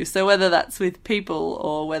to do. So whether that's with people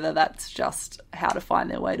or whether that's just how to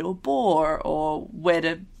find their way to a bore or where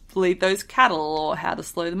to lead those cattle or how to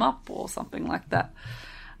slow them up or something like that.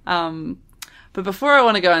 But before I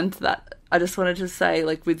want to go into that, I just wanted to say,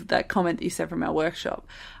 like, with that comment that you said from our workshop,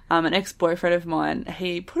 an ex-boyfriend of mine,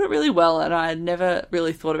 he put it really well, and I had never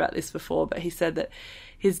really thought about this before, but he said that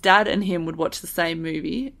his dad and him would watch the same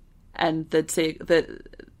movie, and they'd see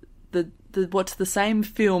they'd watch the same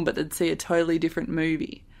film, but they'd see a totally different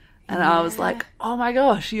movie. And I was like, oh my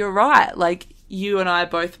gosh, you're right. Like, you and I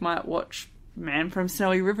both might watch Man from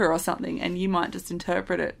Snowy River or something, and you might just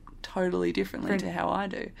interpret it totally differently to how I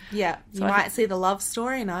do. Yeah, so you might see the love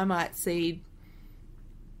story, and I might see,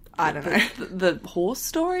 I don't know. The horse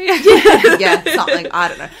story? yeah, something. I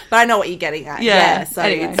don't know. But I know what you're getting at. Yeah, so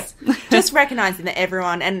anyway. It's just recognising that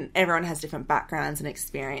everyone has different backgrounds and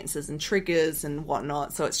experiences and triggers and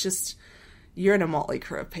whatnot. So it's just, you're in a motley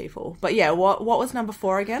crew of people. But yeah, what was number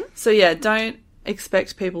 4 again? So yeah, don't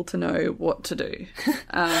expect people to know what to do.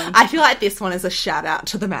 I feel like this one is a shout out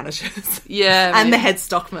to the managers. Yeah. And the head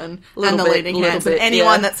stockman and the leading hands and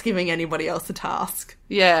anyone that's giving anybody else a task.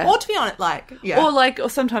 Yeah. Or to be honest, Or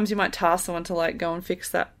sometimes you might task someone to like go and fix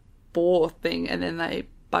that bore thing and then they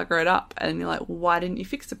bugger it up and you're like, well, why didn't you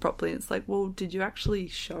fix it properly? And it's like, well, did you actually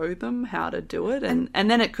show them how to do it? And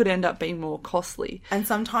then it could end up being more costly. And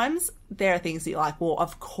sometimes there are things that you're like, well,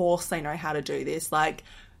 of course they know how to do this, like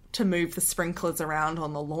to move the sprinklers around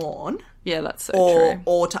on the lawn. Yeah, that's so true.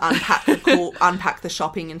 Or to unpack the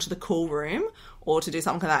shopping into the cool room, or to do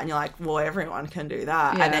something like that. And you're like, well, everyone can do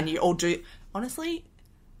that. Yeah. And then you all do. Honestly,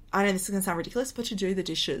 I know this is going to sound ridiculous, but to do the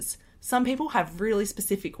dishes. Some people have really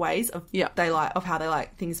specific ways of how they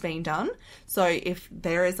like things being done. So if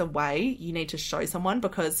there is a way, you need to show someone,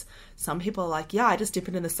 because some people are like, yeah, I just dip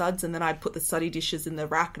it in the suds and then I put the suddy dishes in the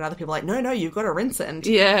rack, and other people are like, no, you've got to rinse it. And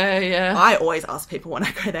I always ask people when I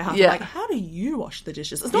go to their house, I'm like, how do you wash the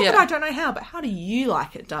dishes? It's not that I don't know how, but how do you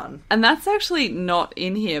like it done? And that's actually not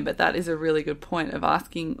in here, but that is a really good point of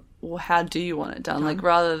asking, well, how do you want it done? Like,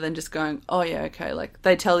 rather than just going, oh, yeah, okay. Like,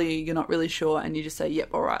 they tell you you're not really sure and you just say, yep,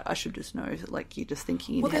 all right, I should just know. Like, you're just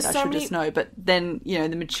thinking in your head, I should just know. But then, you know,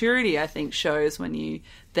 the maturity, I think, shows when you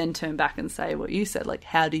then turn back and say what you said. Like,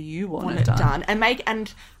 how do you want it done? And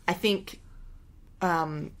I think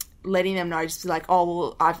letting them know, just be like,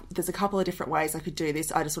 oh, well, there's a couple of different ways I could do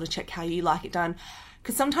this. I just want to check how you like it done.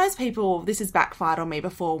 Because sometimes people, this has backfired on me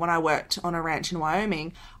before. When I worked on a ranch in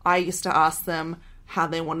Wyoming, I used to ask them how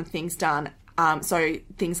they wanted things done. So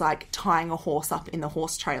things like tying a horse up in the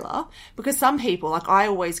horse trailer. Because some people, like I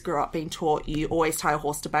always grew up being taught you always tie a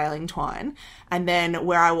horse to baling twine. And then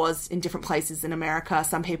where I was in different places in America,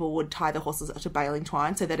 some people would tie the horses up to baling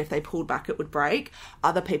twine so that if they pulled back, it would break.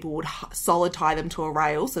 Other people would solid tie them to a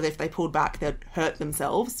rail so that if they pulled back, they'd hurt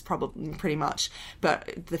themselves, probably pretty much.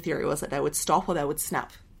 But the theory was that they would stop or they would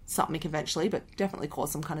snap something eventually, but definitely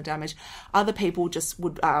cause some kind of damage. Other people just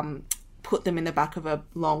would put them in the back of a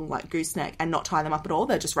long like gooseneck and not tie them up at all.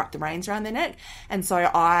 They just wrap the reins around their neck. And so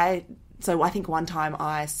I think one time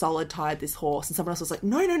I solid tied this horse and someone else was like,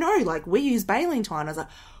 no, like we use baling twine. I was like,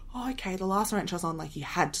 oh, okay, the last ranch I was on, like you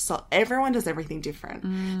had to everyone does everything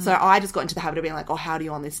different. So I just got into the habit of being like, oh, how do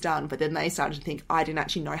you want this done? But then they started to think I didn't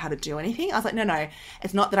actually know how to do anything. I was like, no,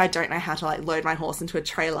 it's not that I don't know how to like load my horse into a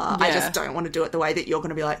trailer. I just don't want to do it the way that you're going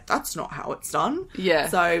to be like, that's not how it's done. Yeah.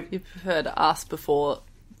 So you prefer to ask before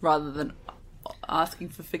rather than asking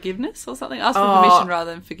for forgiveness or something? Ask for permission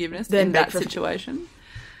rather than forgiveness in that situation?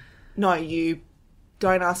 No, you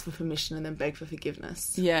don't ask for permission and then beg for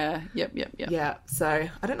forgiveness. Yeah, yep. Yeah, so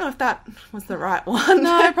I don't know if that was the right one.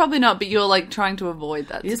 No, probably not, but you're like trying to avoid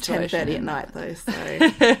that situation. It's 10:30 at night though,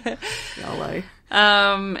 so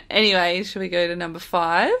YOLO. Anyway, shall we go to number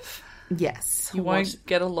 5? Yes. You won't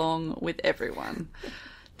get along with everyone.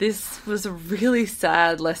 This was a really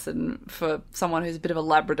sad lesson for someone who's a bit of a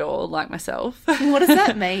Labrador like myself. What does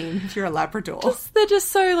that mean if you're a Labrador? They're just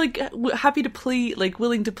so like happy to please, like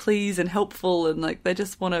willing to please and helpful, and like they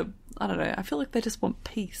just want to, I don't know, I feel like they just want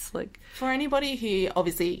peace. Like, for anybody who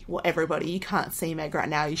obviously, well, everybody, you can't see Meg right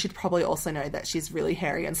now, you should probably also know that she's really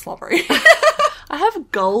hairy and slobbery. I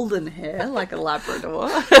have golden hair like a Labrador.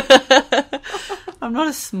 I'm not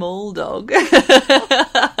a small dog.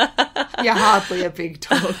 You're hardly a big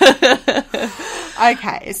dog.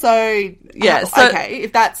 Okay, so... Yeah, okay,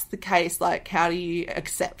 if that's the case, like, how do you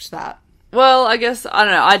accept that? Well, I guess, I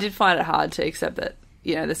don't know, I did find it hard to accept that,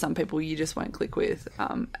 you know, there's some people you just won't click with.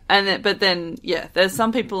 But then, there's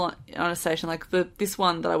some people on a station, like this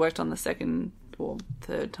one that I worked on the second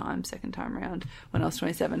time around when I was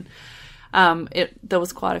 27. There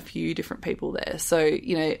was quite a few different people there. So,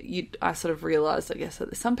 you know, I sort of realised, I guess,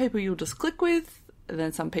 that there's some people you'll just click with, and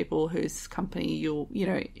then some people whose company you'll, you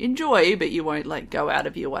know, enjoy, but you won't, like, go out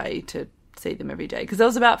of your way to see them every day. Because there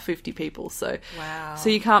was about 50 people, so... Wow. So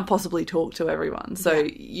you can't possibly talk to everyone. So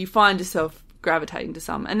you find yourself gravitating to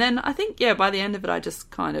some. And then I think, by the end of it, I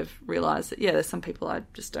just kind of realised that, there's some people I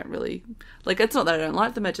just don't really... Like, it's not that I don't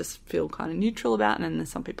like them, I just feel kind of neutral about, and then there's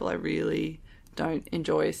some people I really don't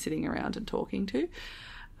enjoy sitting around and talking to.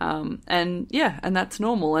 And that's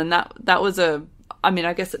normal. And that was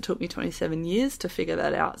I guess it took me 27 years to figure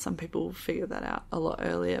that out. Some people figure that out a lot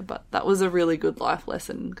earlier, but that was a really good life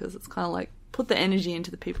lesson, because it's kind of like put the energy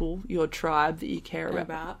into the people, your tribe that you care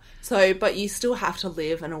about. So, but you still have to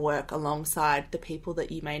live and work alongside the people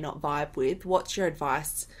that you may not vibe with. What's your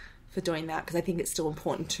advice for doing that? Because I think it's still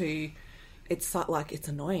important to it's like, it's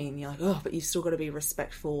annoying. You're like, oh, but you've still got to be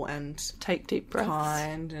respectful and take deep breaths,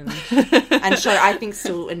 kind, and show, I think,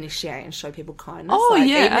 still initiate and show people kindness. Oh, like,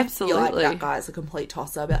 yeah, even absolutely. If you're like, that guy's a complete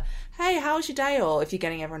tosser, but hey, how was your day? Or if you're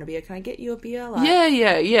getting everyone a beer, can I get you a beer? Like,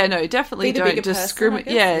 yeah, no, definitely don't discriminate.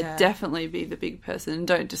 Yeah, definitely be the big person and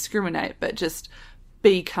don't discriminate, but just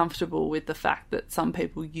be comfortable with the fact that some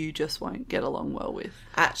people you just won't get along well with.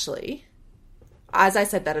 Actually, as I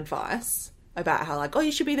said that advice about how, like, oh,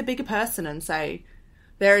 you should be the bigger person, and say,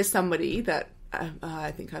 there is somebody that,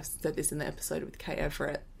 I think I've said this in the episode with Kay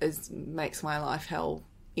Everett, makes my life hell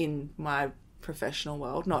in my professional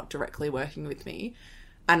world, not directly working with me.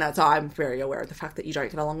 And so I'm very aware of the fact that you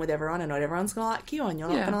don't get along with everyone, and not everyone's going to like you, and you're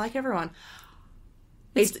not going to like everyone.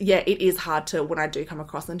 It is hard to, when I do come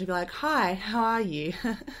across them, to be like, hi, how are you?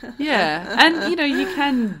 Yeah. And, you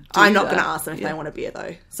can I'm not going to ask them if they want a beer,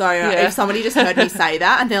 though. So if somebody just heard me say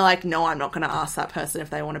that and they're like, no, I'm not going to ask that person if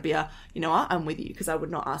they want a beer, you know what? I'm with you, because I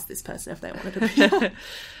would not ask this person if they wanted a beer.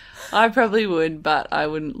 I probably would, but I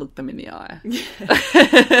wouldn't look them in the eye. Yeah,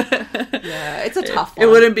 it's a tough one. It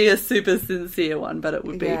wouldn't be a super sincere one, but it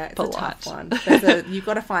would be polite. It's a tough one. You've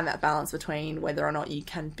got to find that balance between whether or not you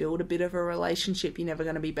can build a bit of a relationship. You're never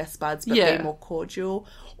going to be best buds, but be more cordial,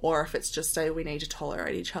 or if it's just we need to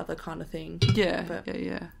tolerate each other kind of thing. Yeah,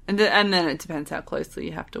 yeah. And then it depends how closely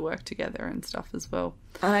you have to work together and stuff as well.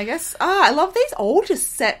 And I guess, I love these all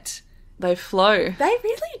just set... They flow. They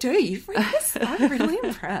really do. I'm really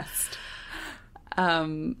impressed.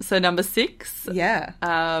 So number 6. Yeah.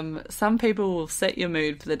 Some people will set your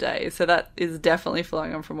mood for the day. So that is definitely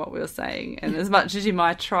flowing on from what we were saying. And as much as you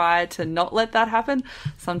might try to not let that happen,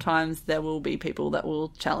 sometimes there will be people that will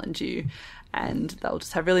challenge you, and they'll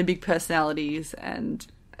just have really big personalities. And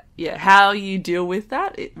how you deal with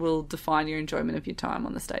that, it will define your enjoyment of your time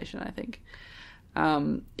on the station, I think.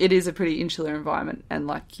 It is a pretty insular environment, and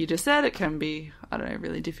like you just said, it can be,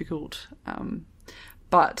 really difficult.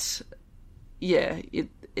 But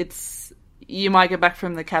it's, you might get back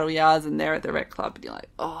from the cattle yards and they're at the rec club and you're like,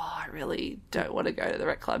 oh, I really don't want to go to the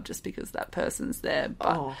rec club just because that person's there.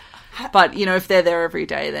 But if they're there every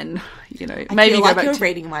day, then, maybe feel go like back you're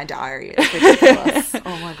reading my diary. It's ridiculous.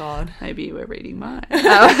 Oh my God. Maybe you were reading mine.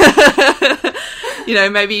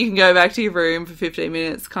 Maybe you can go back to your room for 15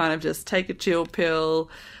 minutes, kind of just take a chill pill,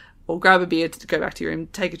 or grab a beer to go back to your room,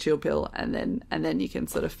 take a chill pill, and then you can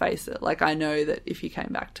sort of face it. Like, I know that if you came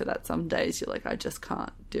back to that, some days you're like, I just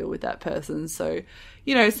can't deal with that person. So,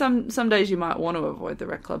 some days you might want to avoid the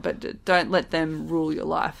rec club, but don't let them rule your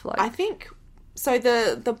life. Like, I think so.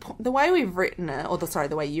 The way we've written it,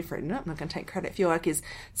 the way you've written it, I'm not going to take credit for your work, is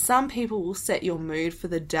some people will set your mood for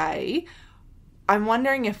the day. I'm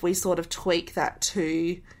wondering if we sort of tweak that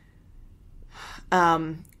to,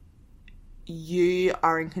 you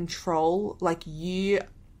are in control, like you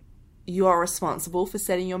are responsible for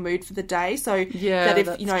setting your mood for the day. So that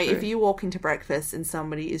if if you walk into breakfast and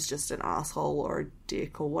somebody is just an asshole or a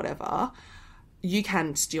dick or whatever, you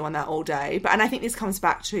can stew on that all day. And I think this comes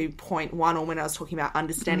back to point 1, or when I was talking about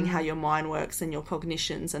understanding how your mind works and your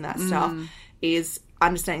cognitions and that stuff, is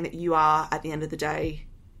understanding that you are, at the end of the day,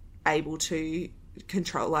 able to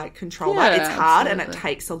control that. It's hard, absolutely. And it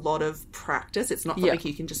takes a lot of practice. It's not something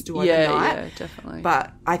you can just do overnight. Yeah, definitely.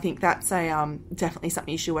 But I think that's a definitely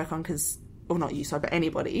something you should work on, because, or not you, sorry, but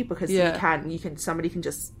anybody, because somebody can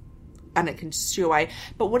just, and it can stew away.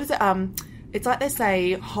 But what is it? It's like they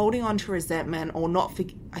say, holding on to resentment, or not.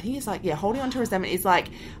 I think it's like, holding on to resentment is like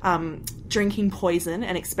drinking poison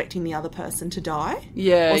and expecting the other person to die,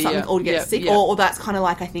 or something, or to get sick, or that's kind of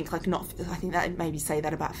like, I think that maybe say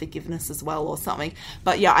that about forgiveness as well, or something.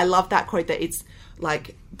 But I love that quote, that it's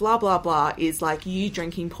like blah blah blah is like you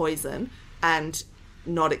drinking poison and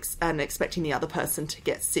not and expecting the other person to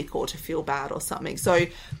get sick or to feel bad or something. So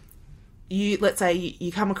let's say you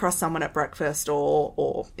come across someone at breakfast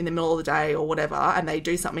or in the middle of the day or whatever, and they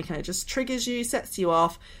do something and it just triggers you, sets you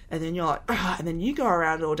off, and then you're like, and then you go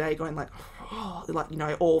around all day going like,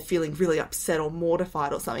 or feeling really upset or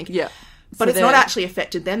mortified or something. Yeah. But it's not actually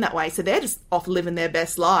affected them that way. So they're just off living their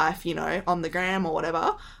best life, on the gram or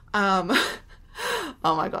whatever.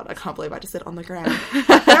 Oh my God, I can't believe I just said on the ground.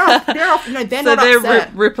 They're not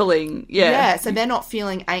upset. Rippling. Yeah. So they're not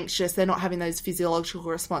feeling anxious. They're not having those physiological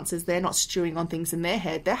responses. They're not stewing on things in their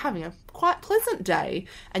head. They're having a quite pleasant day,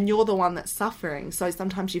 and you're the one that's suffering. So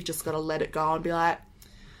sometimes you've just got to let it go and be like,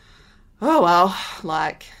 oh, well,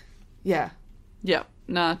 like, yeah. Yeah.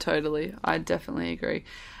 No, totally. I definitely agree.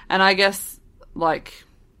 And I guess, like,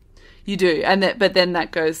 You do, but then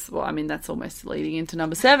that goes. Well, I mean, that's almost leading into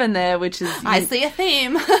number 7 there, which is I see a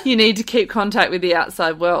theme. You need to keep contact with the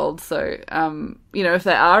outside world. So, if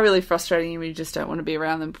they are really frustrating you, you just don't want to be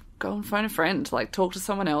around them. Go and phone a friend, like talk to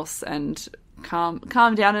someone else, and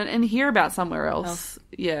calm down and hear about somewhere else.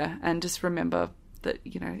 Yeah, and just remember that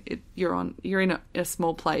you're in a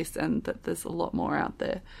small place, and that there's a lot more out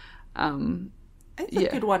there. It's a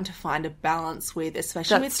good one to find a balance with,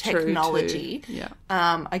 especially with technology. Yeah.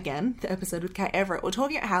 Again, the episode with Kate Everett, we're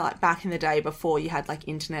talking about how, like, back in the day before you had, like,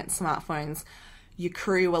 internet, smartphones, your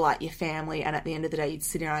crew were like your family, and at the end of the day you'd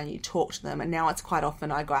sit around and you'd talk to them. And now it's quite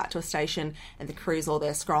often I go out to a station and the crew's all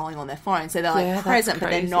there scrolling on their phone, so they're like present,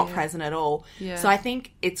 but they're not present at all. So I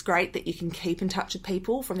think it's great that you can keep in touch with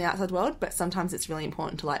people from the outside world, but sometimes it's really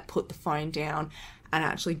important to, like, put the phone down and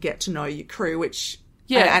actually get to know your crew, which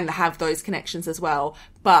and have those connections as well.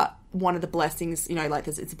 But one of the blessings, like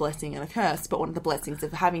it's a blessing and a curse, but one of the blessings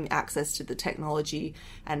of having access to the technology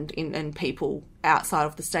and people outside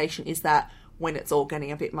of the station is that when it's all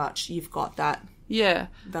getting a bit much, you've got that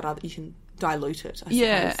other, you can dilute it, I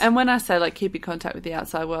suppose. And when I say, like, keep in contact with the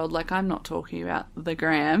outside world, like, I'm not talking about the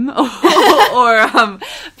gram or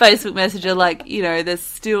Facebook Messenger. Like, there's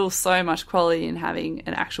still so much quality in having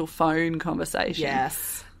an actual phone conversation.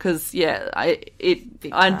 Yes. Because, I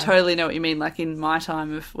totally know what you mean. Like, in my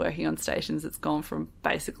time of working on stations, it's gone from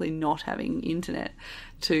basically not having internet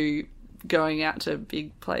to going out to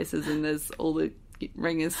big places and there's all the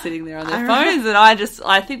ringers sitting there on their phones. And I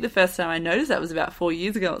think the first time I noticed that was about 4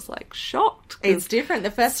 years ago. I was, like, shocked. It's different.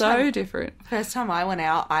 Different. First time I went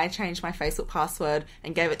out, I changed my Facebook password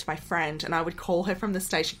and gave it to my friend, and I would call her from the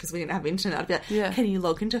station because we didn't have internet. I'd be like, can you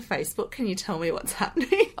log into Facebook? Can you tell me what's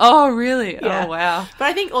happening? Oh, really? Yeah. Oh, wow. But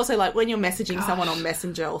I think also, like, when you're messaging someone on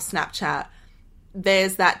Messenger or Snapchat,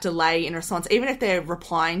 there's that delay in response. Even if they're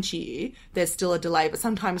replying to you, there's still a delay. But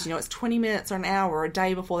sometimes, it's 20 minutes or an hour or a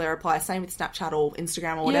day before they reply. Same with Snapchat or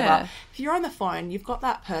Instagram or whatever. Yeah. If you're on the phone, you've got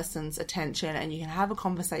that person's attention and you can have a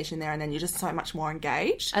conversation there, and then you're just so much more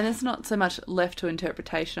engaged. And there's not so much left to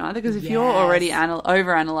interpretation either, because if you're already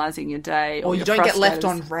over-analysing your day, or you don't get left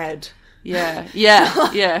on red.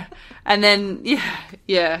 Yeah. And then,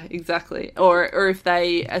 exactly. Or if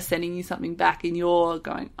they are sending you something back and you're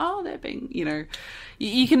going, oh, they're being,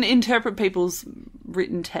 you can interpret people's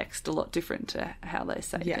written text a lot different to how they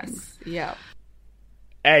say things. Yeah.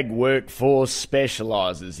 Ag Workforce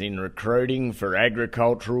specialises in recruiting for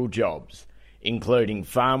agricultural jobs, including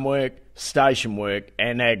farm work, station work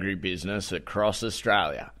and agribusiness across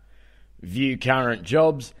Australia. View current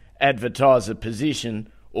jobs, advertise a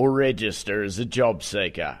position, or register as a job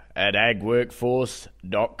seeker at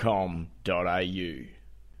agworkforce.com.au.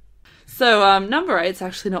 So number 8's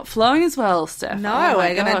actually not flowing as well, Steph. No,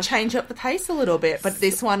 we're going to change up the pace a little bit. But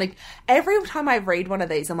this one, every time I read one of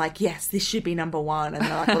these, I'm like, yes, this should be number 1. And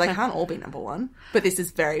they're like, well, they can't all be number 1. But this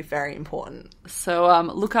is very, very important. So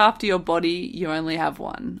look after your body. You only have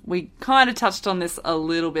one. We kind of touched on this a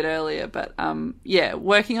little bit earlier. But,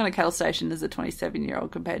 working on a cattle station as a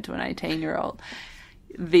 27-year-old compared to an 18-year-old,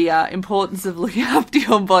 the importance of looking after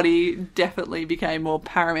your body definitely became more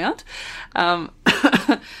paramount.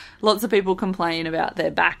 Lots of people complain about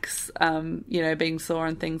their backs, being sore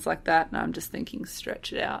and things like that. And I'm just thinking,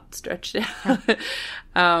 stretch it out.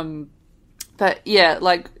 But yeah,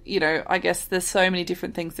 I guess there's so many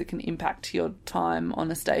different things that can impact your time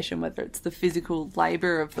on a station, whether it's the physical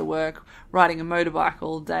labour of the work, riding a motorbike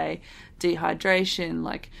all day, dehydration,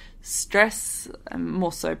 stress, and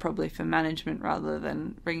more so probably for management rather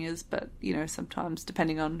than ringers. But, sometimes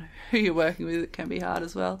depending on who you're working with, it can be hard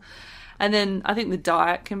as well. And then I think the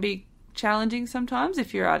diet can be challenging sometimes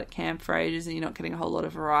if you're out at camp for ages and you're not getting a whole lot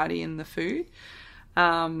of variety in the food.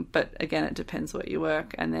 But again, it depends what you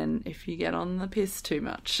work. And then if you get on the piss too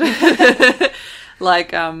much, it's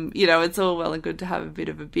all well and good to have a bit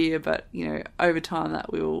of a beer, but, over time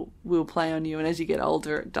that will play on you. And as you get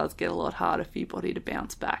older, it does get a lot harder for your body to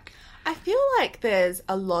bounce back. I feel like there's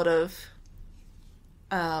a lot of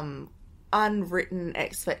unwritten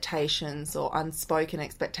expectations or unspoken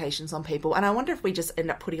expectations on people. And I wonder if we just end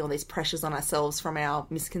up putting all these pressures on ourselves from our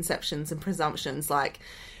misconceptions and presumptions,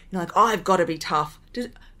 I've got to be tough.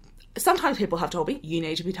 Sometimes people have told me, you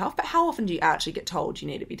need to be tough, but how often do you actually get told you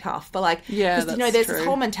need to be tough? But there's true. This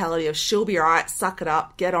whole mentality of she'll be all right, suck it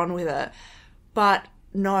up, get on with it. But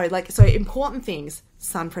no, so important things,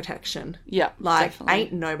 sun protection. Yeah, definitely.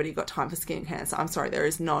 Ain't nobody got time for skin cancer. I'm sorry, there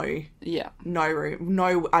is no room.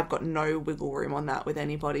 I've got no wiggle room on that with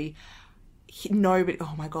anybody. Nobody,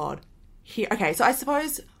 oh my God. Okay, so I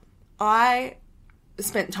suppose I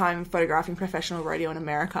spent time photographing professional rodeo in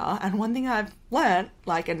America, and one thing I've learnt,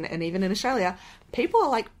 like, and even in Australia, people are,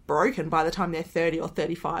 like, broken by the time they're 30 or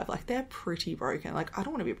 35. Like, they're pretty broken. Like, I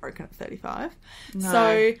don't want to be broken at 35. No.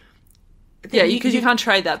 So... Yeah, because you can't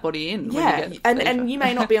trade that body in. Yeah, when you get and you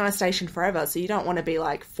may not be on a station forever, so you don't want to be,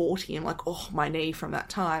 like, 40 and, like, oh, my knee from that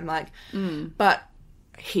time. Like, but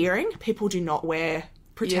hearing, people do not wear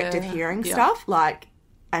protective hearing stuff, like,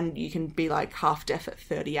 and you can be, like, half deaf at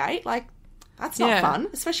 38. Like, that's not fun,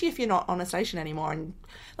 especially if you're not on a station anymore. And,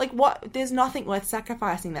 like, there's nothing worth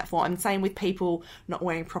sacrificing that for. And same with people not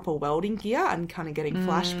wearing proper welding gear and kind of getting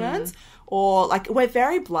flash burns. Or, like, we're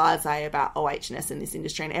very blasé about OH&S in this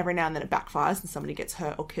industry, and every now and then it backfires and somebody gets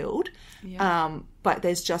hurt or killed. Yeah. But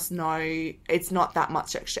there's just it's not that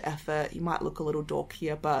much extra effort. You might look a little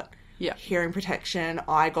dorkier, but... Yeah. Hearing protection,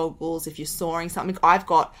 eye goggles, if you're sawing something.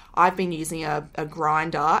 I've been using a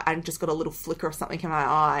grinder and just got a little flicker of something in my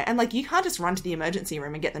eye. And, like, you can't just run to the emergency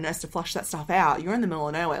room and get the nurse to flush that stuff out. You're in the middle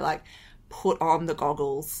of nowhere. Like, put on the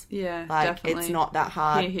goggles. Yeah, like, definitely. It's not that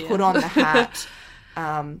hard. Here. Put on the hat.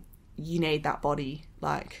 You need that body.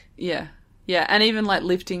 Like... Yeah. Yeah, and even, like,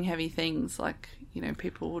 lifting heavy things, like... You know,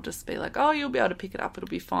 people will just be like, oh, you'll be able to pick it up, it'll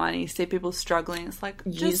be fine. And you see people struggling. It's like,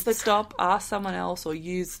 stop, ask someone else, or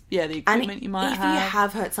use, the equipment you might have. If you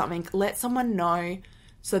have hurt something, let someone know,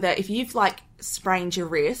 so that if you've, like, sprained your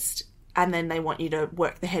wrist and then they want you to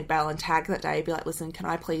work the head bale and tag that day, be like, listen, can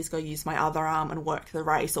I please go use my other arm and work the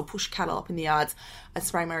race or push cattle up in the yards and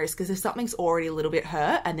sprain my wrist? Because if something's already a little bit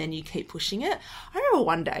hurt and then you keep pushing it. I remember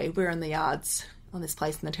one day we were in the yards on this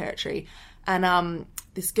place in the Territory, and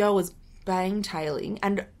this girl was bang-tailing,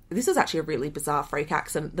 and this was actually a really bizarre freak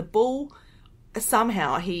accident. The bull,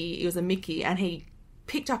 somehow, he was a Mickey, and he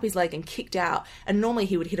picked up his leg and kicked out, and normally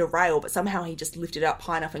he would hit a rail, but somehow he just lifted it up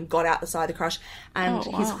high enough and got out the side of the crush, and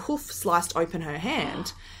his hoof sliced open her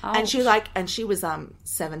hand. And she was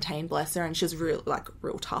 17, bless her, and she was real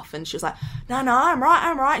tough, and she was like, no, I'm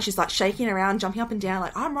right. And she's like shaking around, jumping up and down,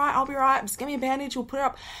 like, I'm right, I'll be right, just give me a bandage, we'll put it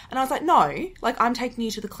up. And I was like, no, like, I'm taking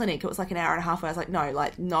you to the clinic. It was like an hour and a half away. I was like, no,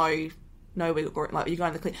 you're going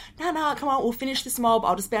to the clinic. No, come on, we'll finish this mob.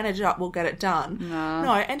 I'll just bandage it up. We'll get it done. No,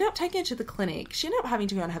 I ended up taking her to the clinic. She ended up having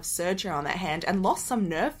to go and have surgery on that hand and lost some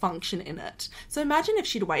nerve function in it. So imagine if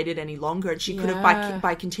she'd waited any longer, and she could have,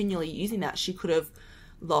 by continually using that, she could have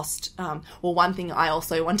lost... one thing I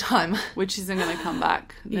also, one time... Which isn't going to come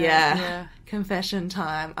back. Yeah. Confession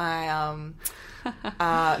time.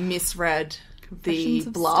 I misread the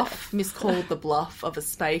bluff, miscalled the bluff of a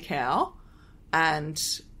spay cow, and...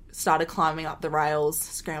 started climbing up the rails,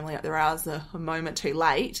 scrambling up the rails a moment too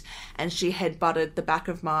late, and she headbutted the back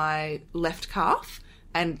of my left calf,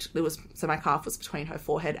 and my calf was between her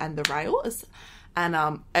forehead and the rails, and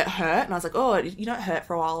it hurt, and I was like, oh, you don't hurt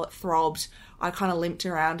for a while, it throbbed. I kind of limped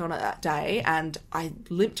around on it that day, and I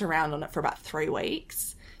limped around on it for about 3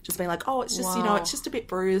 weeks, just being like, oh, it's just, it's just a bit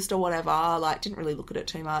bruised or whatever, like, didn't really look at it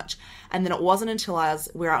too much. And then it wasn't until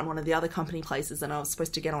we were out in one of the other company places, and I was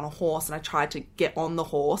supposed to get on a horse, and I tried to get on the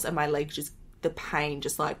horse, and my leg the pain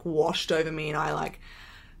just, like, washed over me, and I,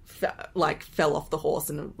 fell off the horse,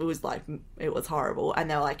 and it was horrible. And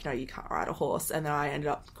they were like, no, you can't ride a horse. And then I ended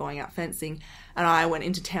up going out fencing, and I went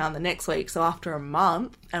into town the next week. So after a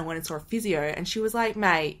month, I went and saw a physio, and she was like,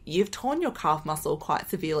 mate, you've torn your calf muscle quite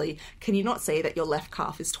severely. Can you not see that your left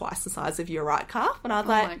calf is twice the size of your right calf? And I was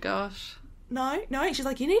like, oh my gosh. No. She's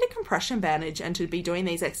like, you need a compression bandage and to be doing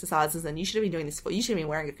these exercises, and you should have been doing this you should have been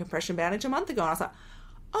wearing a compression bandage a month ago. And I was like,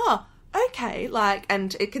 oh, okay,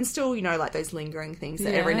 and it can still, those lingering things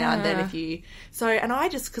that every now and then and I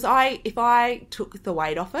just, because if I took the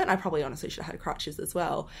weight off it, I probably honestly should have had crutches as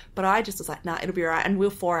well, but I just was like, nah, it'll be right. And we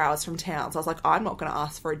were 4 hours from town, so I was like, I'm not going to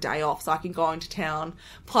ask for a day off so I can go into town.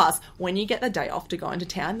 Plus, when you get the day off to go into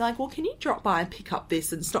town, they're like, well, can you drop by and pick up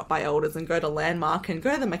this and stop by Elders and go to Landmark and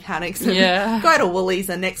go to the mechanics and go to Woolies,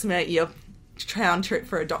 and next minute your town trip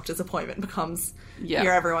for a doctor's appointment becomes...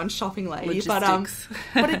 You're everyone's shopping lady. Logistics.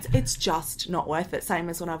 But it's just not worth it. Same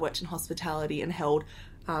as when I've worked in hospitality and held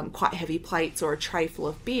quite heavy plates or a tray full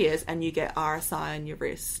of beers, and you get RSI on your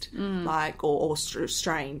wrist, or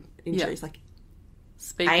strain injuries.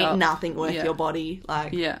 Ain't nothing worth your body.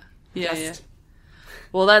 Well,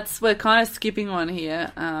 we're kind of skipping one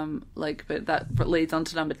here, but that leads on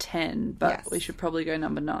to number 10, but we should probably go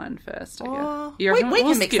number 9 first, I guess. We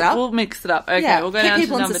can mix it up. We'll mix it up. Okay, we'll go down to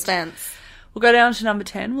number 10. We'll go down to number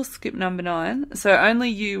 10. We'll skip number 9. So only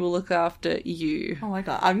you will look after you. Oh my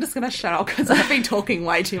God. I'm just going to shut up because I've been talking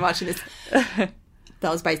way too much in this.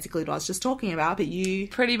 That was basically what I was just talking about, but you...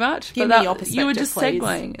 Pretty much. Give me your perspective, you were just please.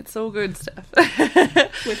 segueing. It's all good stuff.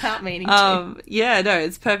 Without meaning to. Yeah, no,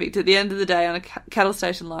 it's perfect. At the end of the day, on a cattle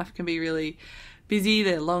station, life can be really busy,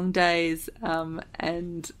 they're long days,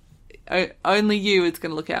 and only you is going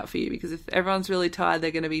to look out for you, because if everyone's really tired,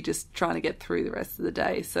 they're going to be just trying to get through the rest of the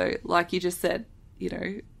day. So like you just said, you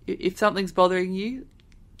know, if something's bothering you,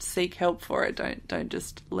 seek help for it. Don't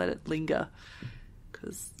just let it linger,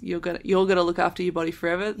 because you're gonna look after your body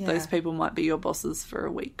forever. Yeah. Those people might be your bosses for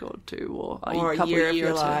a week or two, or a couple year of of your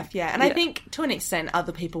or two. life. Yeah, and I think to an extent,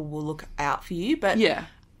 other people will look out for you, but Yeah.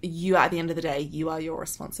 you, at the end of the day, you are your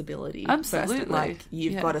responsibility. Absolutely. First. Like,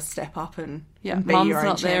 you've Yeah. got to step up and Yeah, be mum's your own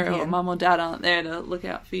not there, champion. or mum or dad aren't there to look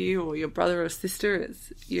out for you, or your brother or sister.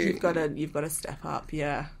 It's you. You've got to step up.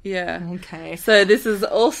 Yeah. Yeah. Okay. So this is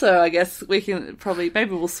also, I guess, we can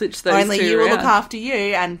maybe we'll switch those Only two you will look around. after you,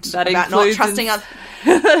 and That about not includes trusting us.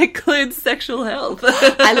 that includes sexual health.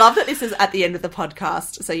 I love that this is at the end of the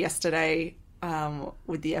podcast. So yesterday,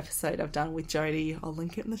 with the episode I've done with Jodie, I'll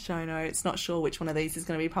link it in the show notes. Not sure which one of these is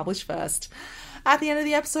going to be published first. At the end of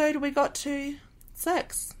the episode, we got to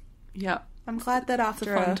sex. Yeah. I'm glad that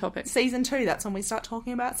after fun topic. season 2, that's when we start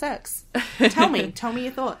talking about sex. Tell me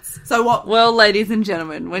your thoughts. So what? Well, ladies and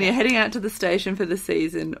gentlemen, when you're heading out to the station for the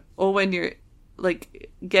season, or when you're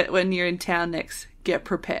when you're in town next, get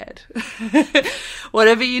prepared.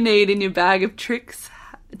 Whatever you need in your bag of tricks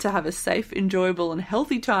to have a safe, enjoyable, and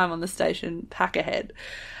healthy time on the station, pack ahead,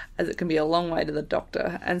 as it can be a long way to the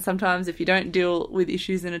doctor. And sometimes if you don't deal with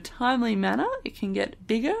issues in a timely manner, it can get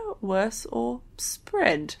bigger, worse, or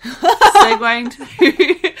spread. Segueing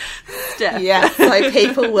to Steph. Yeah, so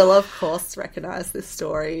people will of course recognise this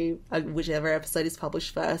story, whichever episode is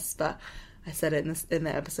published first, but I said it in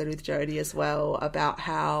the episode with Jodie as well, about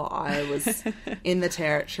how I was in the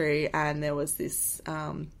Territory and there was this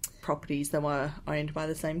properties that were owned by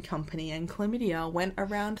the same company, and chlamydia went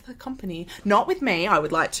around the company. Not with me, I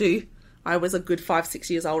would like to. I was a good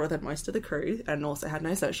 5-6 years older than most of the crew and also had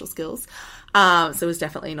no social skills. So was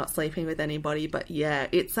definitely not sleeping with anybody. But yeah,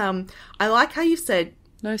 it's I like how you said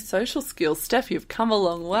No social skills. Steph, you've come a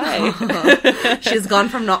long way. she's gone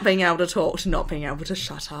from not being able to talk to not being able to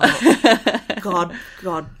shut up. God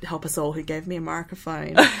help us all who gave me a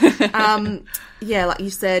microphone. Yeah, like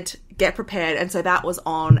you said, get prepared. And so that was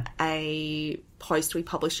on a post we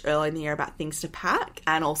published earlier in the year about things to pack,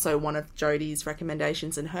 and also one of Jodie's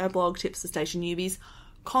recommendations in her blog, Tips for Station Newbies.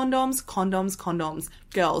 Condoms.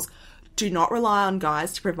 Girls, do not rely on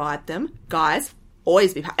guys to provide them. Guys,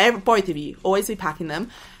 always be both of you, always be packing them.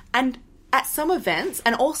 And at some events,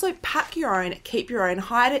 and also pack your own, keep your own,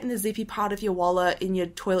 hide it in the zippy part of your wallet, in your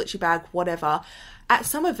toiletry bag, whatever. At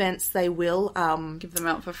some events, they will give them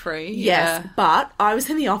out for free. Yes, Yeah. but I was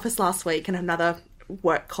in the office last week, and another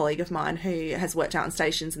work colleague of mine who has worked out in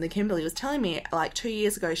stations in the Kimberley was telling me, like 2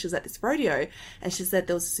 years ago, she was at this rodeo, and she said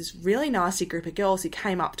there was this really nasty group of girls who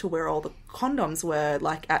came up to where all the condoms were,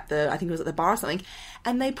 like at the, I think it was at the bar or something,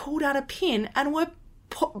 and they pulled out a pin and were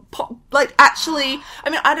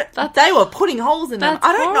they were putting holes in them. That's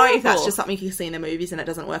I don't know if that's horrible. just something you see in the movies and it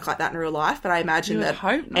doesn't work like that in real life, but I imagine You would that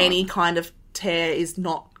hope not. any kind of tear is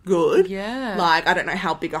not good. Yeah. Like, I don't know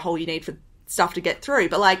how big a hole you need for stuff to get through,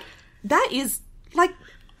 but like, that is, like,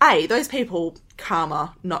 A, those people,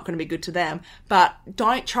 karma, not going to be good to them, but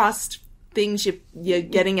don't trust things you're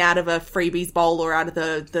getting out of a freebies bowl or out of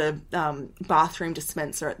the bathroom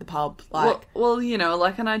dispenser at the pub. Like, well, you know,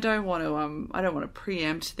 like, and I don't want to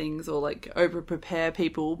preempt things or like over prepare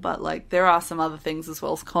people, but like there are some other things as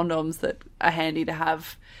well as condoms that are handy to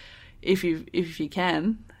have if you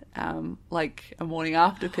can. Like a morning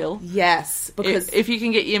after pill. yes, because If you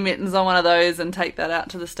can get your mittens on one of those and take that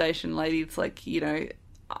out to the station, lady, it's like, you know,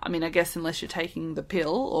 I mean, I guess unless you're taking the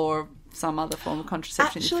pill or some other form of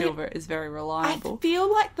contraception Actually, you feel is very reliable. I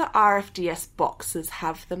feel like the RFDS boxes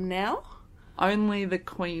have them now. Only the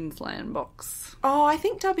Queensland box. Oh, I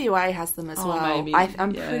think WA has them as well. maybe,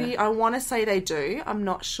 I want to say they do. I'm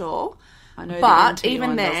not sure. I know But the NT even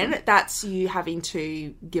one then, doesn't. that's you having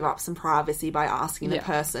to give up some privacy by asking the Yeah.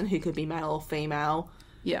 person, who could be male or female,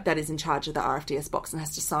 Yeah. that is in charge of the RFDS box and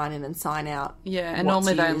has to sign in and sign out. Yeah, and what's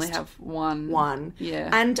normally they only used. have one. One. Yeah.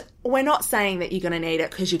 And we're not saying that you're going to need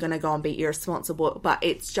it because you're going to go and be irresponsible, but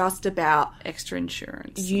it's just about, Extra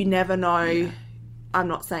insurance. you never know. Yeah. I'm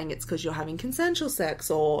not saying it's because you're having consensual sex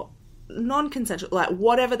or non-consensual, like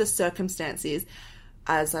whatever the circumstance is.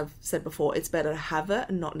 As I've said before, it's better to have it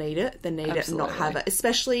and not need it than need it and not have it.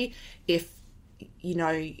 Especially if, you know,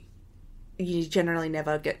 you generally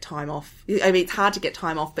never get time off. I mean, it's hard to get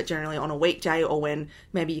time off, but generally on a weekday or when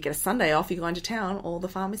maybe you get a Sunday off, you're going to town, all the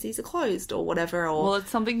pharmacies are closed or whatever. Or Well, it's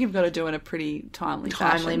something you've got to do in a pretty timely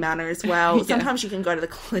fashion. manner as well. Yeah. Sometimes you can go to the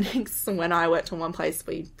clinics. When I worked in one place,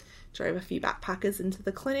 we drove a few backpackers into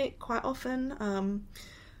the clinic quite often.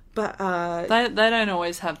 But they don't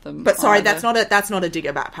always have them. But sorry, either. that's not a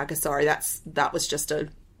digger backpacker. Sorry, that was just a.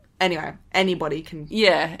 Anyway, anybody can.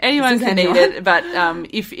 Yeah, anyone can anyone. need it. But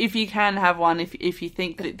if you can have one, if you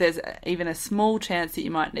think that there's even a small chance that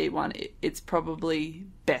you might need one, it's probably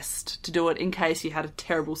best to do it in case you had a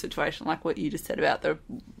terrible situation like what you just said about the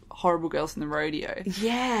horrible girls in the rodeo.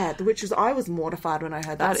 Yeah, I was mortified when I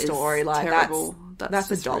heard that story. Like terrible.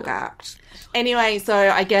 That's a dog act. Anyway, so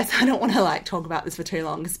I guess I don't want to like talk about this for too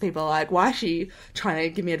long because people are like, why is she trying to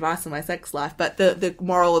give me advice on my sex life? But the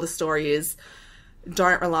moral of the story is,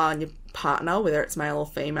 don't rely on your partner, whether it's male or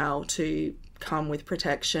female, to come with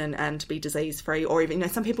protection and to be disease free, or even,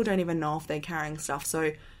 some people don't even know if they're carrying stuff.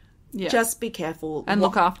 So just be careful and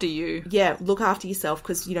look after you. Yeah, look after yourself,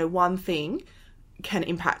 because one thing can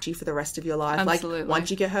impact you for the rest of your life. Absolutely. Like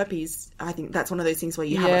once you get herpes, I think that's one of those things where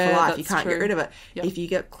you have it for life. You can't get rid of it. Yep. If you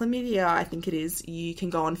get chlamydia, I think it is, you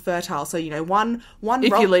can go infertile. So one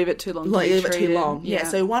if you leave it too long, leave it too long. Yeah.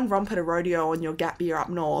 So one romp at a rodeo on your gap year up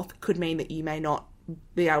north could mean that you may not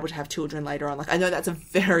be able to have children later on. Like, I know that's a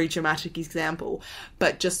very dramatic example,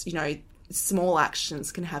 but just small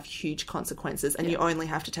actions can have huge consequences, and you only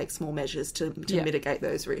have to take small measures to mitigate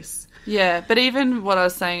those risks. Yeah, but even what I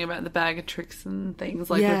was saying about the bag of tricks and things,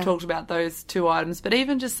 like we've talked about those 2 items, but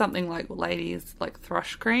even just something like, ladies, like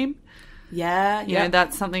thrush cream. Yeah, You know,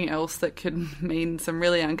 that's something else that could mean some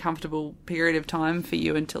really uncomfortable period of time for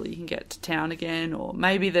you until you can get to town again, or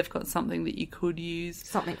maybe they've got something that you could use.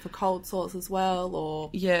 Something for cold sores as well,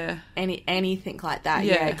 or Yeah. anything like that.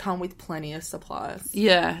 Yeah. Come with plenty of supplies.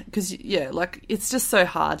 Yeah, because, like, it's just so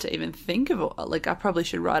hard to even think of it. Like, I probably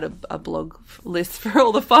should write a blog list for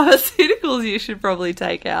all the pharmaceuticals you should probably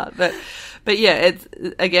take out. But yeah, it's,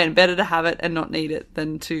 again, better to have it and not need it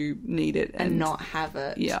than to need it and not have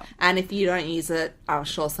it. Yeah. And if you don't use it, I'm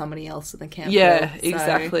sure somebody else in the camp Yeah, will, so.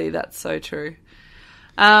 exactly. That's so true.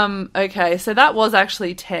 Okay, so that was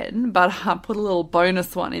actually 10, but I put a little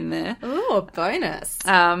bonus one in there. Ooh, a bonus.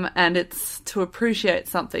 And it's to appreciate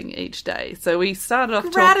something each day. So we started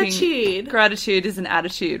off Gratitude. talking... Gratitude is an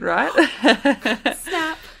attitude, right?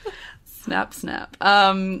 Snap. Snap.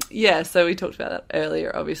 Yeah, so we talked about that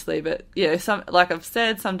earlier, obviously. But, like I've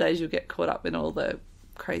said, some days you'll get caught up in all the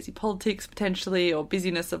crazy politics, potentially, or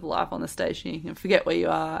busyness of life on the station. You can forget where you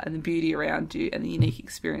are and the beauty around you and the unique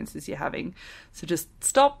experiences you're having. So just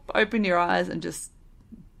stop, open your eyes, and just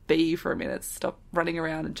be for a minute. Stop running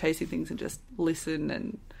around and chasing things and just listen.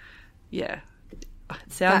 And, yeah, it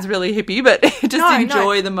sounds really hippie, but just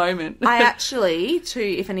enjoy the moment. I actually,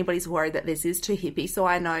 if anybody's worried that this is too hippie, so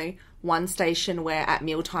I know one station where at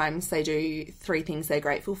mealtimes they do 3 things they're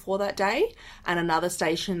grateful for that day, and another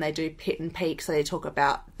station they do pit and peak, so they talk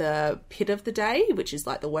about the pit of the day, which is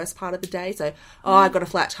like the worst part of the day. So, I got a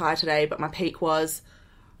flat tire today, but my peak was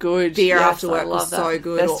good. Beer Yes, after work was so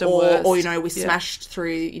good. Best and worst. Or we smashed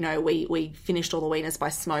through, we finished all the wieners by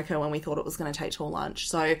smoker when we thought it was going to take till lunch.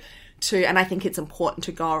 So, and I think it's important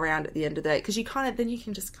to go around at the end of the day, because you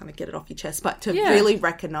can just kind of get it off your chest, but to really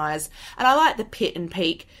recognise. And I like the pit and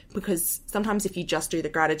peak, because sometimes if you just do the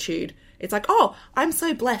gratitude, it's like, oh, I'm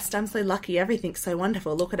so blessed, I'm so lucky, everything's so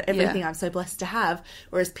wonderful, look at everything I'm so blessed to have.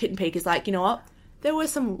 Whereas pit and peak is like, you know what? There were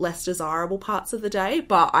some less desirable parts of the day,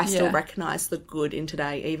 but I still recognise the good in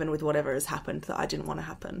today, even with whatever has happened that I didn't want to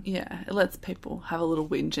happen. Yeah, it lets people have a little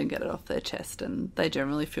whinge and get it off their chest, and they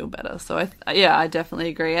generally feel better. So, I definitely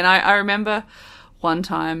agree. And I remember one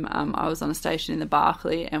time I was on a station in the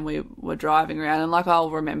Barkly, and we were driving around, and, like,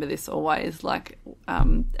 I'll remember this always, like,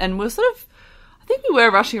 and we're sort of, I think we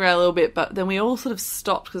were rushing around a little bit, but then we all sort of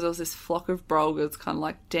stopped because there was this flock of brolgas kind of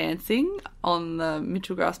like dancing on the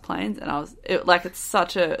Mitchell Grass Plains, and it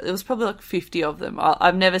was probably like 50 of them.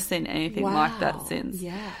 I've never seen anything like that since.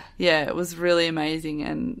 Yeah, it was really amazing,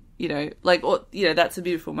 and that's a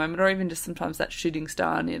beautiful moment. Or even just sometimes that shooting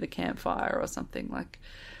star near the campfire or something. Like,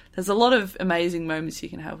 there's a lot of amazing moments you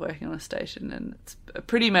can have working on a station, and it's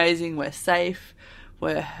pretty amazing. We're safe.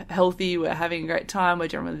 We're healthy, we're having a great time, we're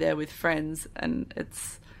generally there with friends, and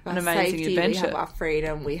it's an amazing adventure. We have our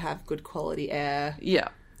freedom, we have good quality air. Yeah,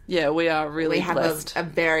 we are really blessed. We have a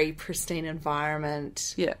very pristine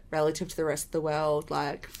environment relative to the rest of the world.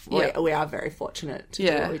 Like, we are very fortunate to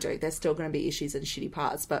do what we do. There's still going to be issues and shitty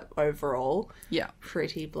parts, but overall,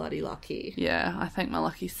 pretty bloody lucky. Yeah, I thank my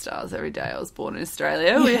lucky stars every day I was born in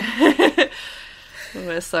Australia.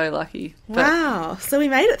 We're so lucky. Wow. So we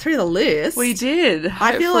made it through the list. We did.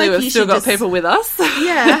 I feel like we've still got people with us.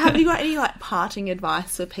 Yeah. Have you got any parting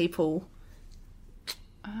advice for people?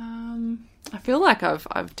 I feel like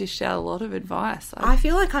I've dished out a lot of advice. I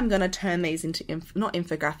feel like I'm going to turn these into not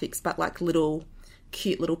infographics, but like little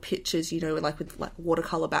cute little pictures, with like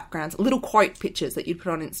watercolor backgrounds, little quote pictures that you'd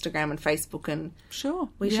put on Instagram and Facebook. And sure,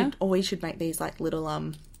 we should make these like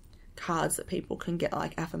little cards that people can get,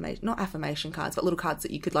 like not affirmation cards, but little cards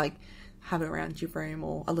that you could like have around your room,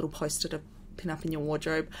 or a little poster to pin up in your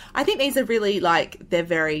wardrobe. I think these are really they're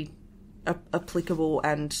very applicable,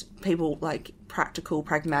 and people like practical,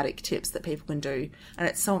 pragmatic tips that people can do. And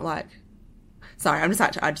it's so like, sorry,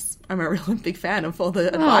 I'm a real big fan of all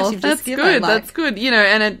the advice you've just given. That's good.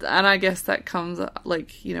 And I guess that comes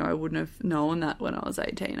I wouldn't have known that when I was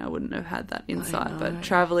 18. I wouldn't have had that insight. But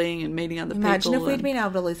traveling and meeting other people. Imagine if we'd been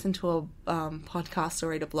able to listen to a podcast or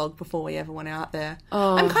read a blog before we ever went out there.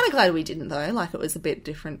 Oh. I'm kind of glad we didn't, though. Like, it was a bit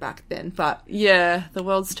different back then. But yeah, the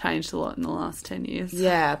world's changed a lot in the last 10 years.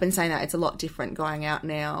 Yeah, I've been saying that it's a lot different going out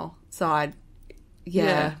now. So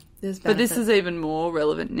but this is even more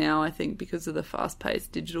relevant now, I think, because of the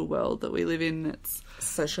fast-paced digital world that we live in. It's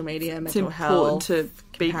social media, mental health, to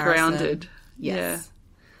be grounded. Yes.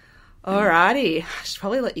 Yeah. Alrighty. I should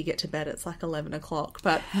probably let you get to bed. It's like 11 o'clock.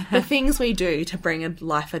 But the things we do to bring a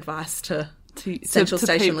life advice to Central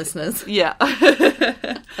Station listeners. Yeah. All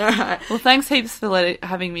right. Well, thanks heaps for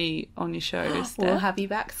having me on your show, Steph. We'll have you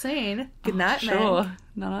back soon. Good night, man. Sure.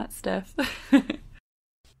 Night, Steph.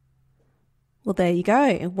 Well, there you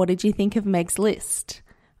go. What did you think of Meg's list?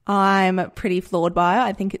 I'm pretty floored by it.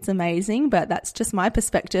 I think it's amazing, but that's just my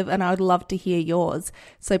perspective, and I would love to hear yours.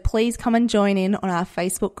 So please come and join in on our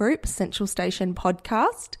Facebook group, Central Station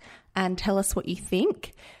Podcast, and tell us what you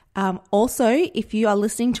think. Also, if you are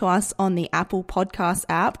listening to us on the Apple Podcast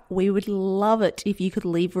app, we would love it if you could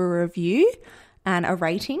leave a review and a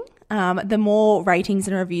rating. The more ratings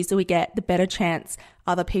and reviews that we get, the better chance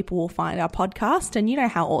other people will find our podcast. And you know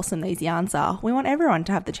how awesome these yarns are. We want everyone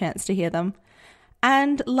to have the chance to hear them.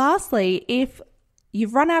 And lastly, if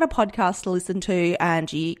you've run out of podcasts to listen to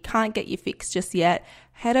and you can't get your fix just yet,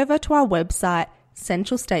 head over to our website,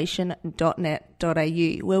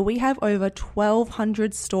 centralstation.net.au, where we have over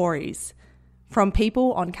 1,200 stories from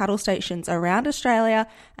people on cattle stations around Australia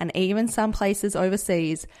and even some places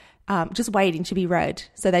overseas, just waiting to be read.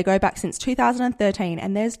 So they go back since 2013,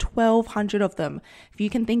 and there's 1,200 of them. If you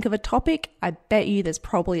can think of a topic, I bet you there's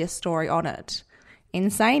probably a story on it. In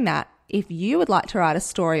saying that, if you would like to write a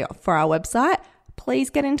story for our website, please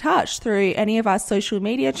get in touch through any of our social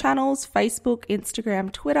media channels, Facebook, Instagram,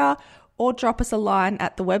 Twitter, or drop us a line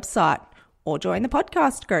at the website, or join the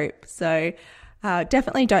podcast group. So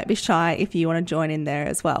definitely don't be shy if you want to join in there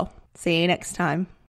as well. See you next time.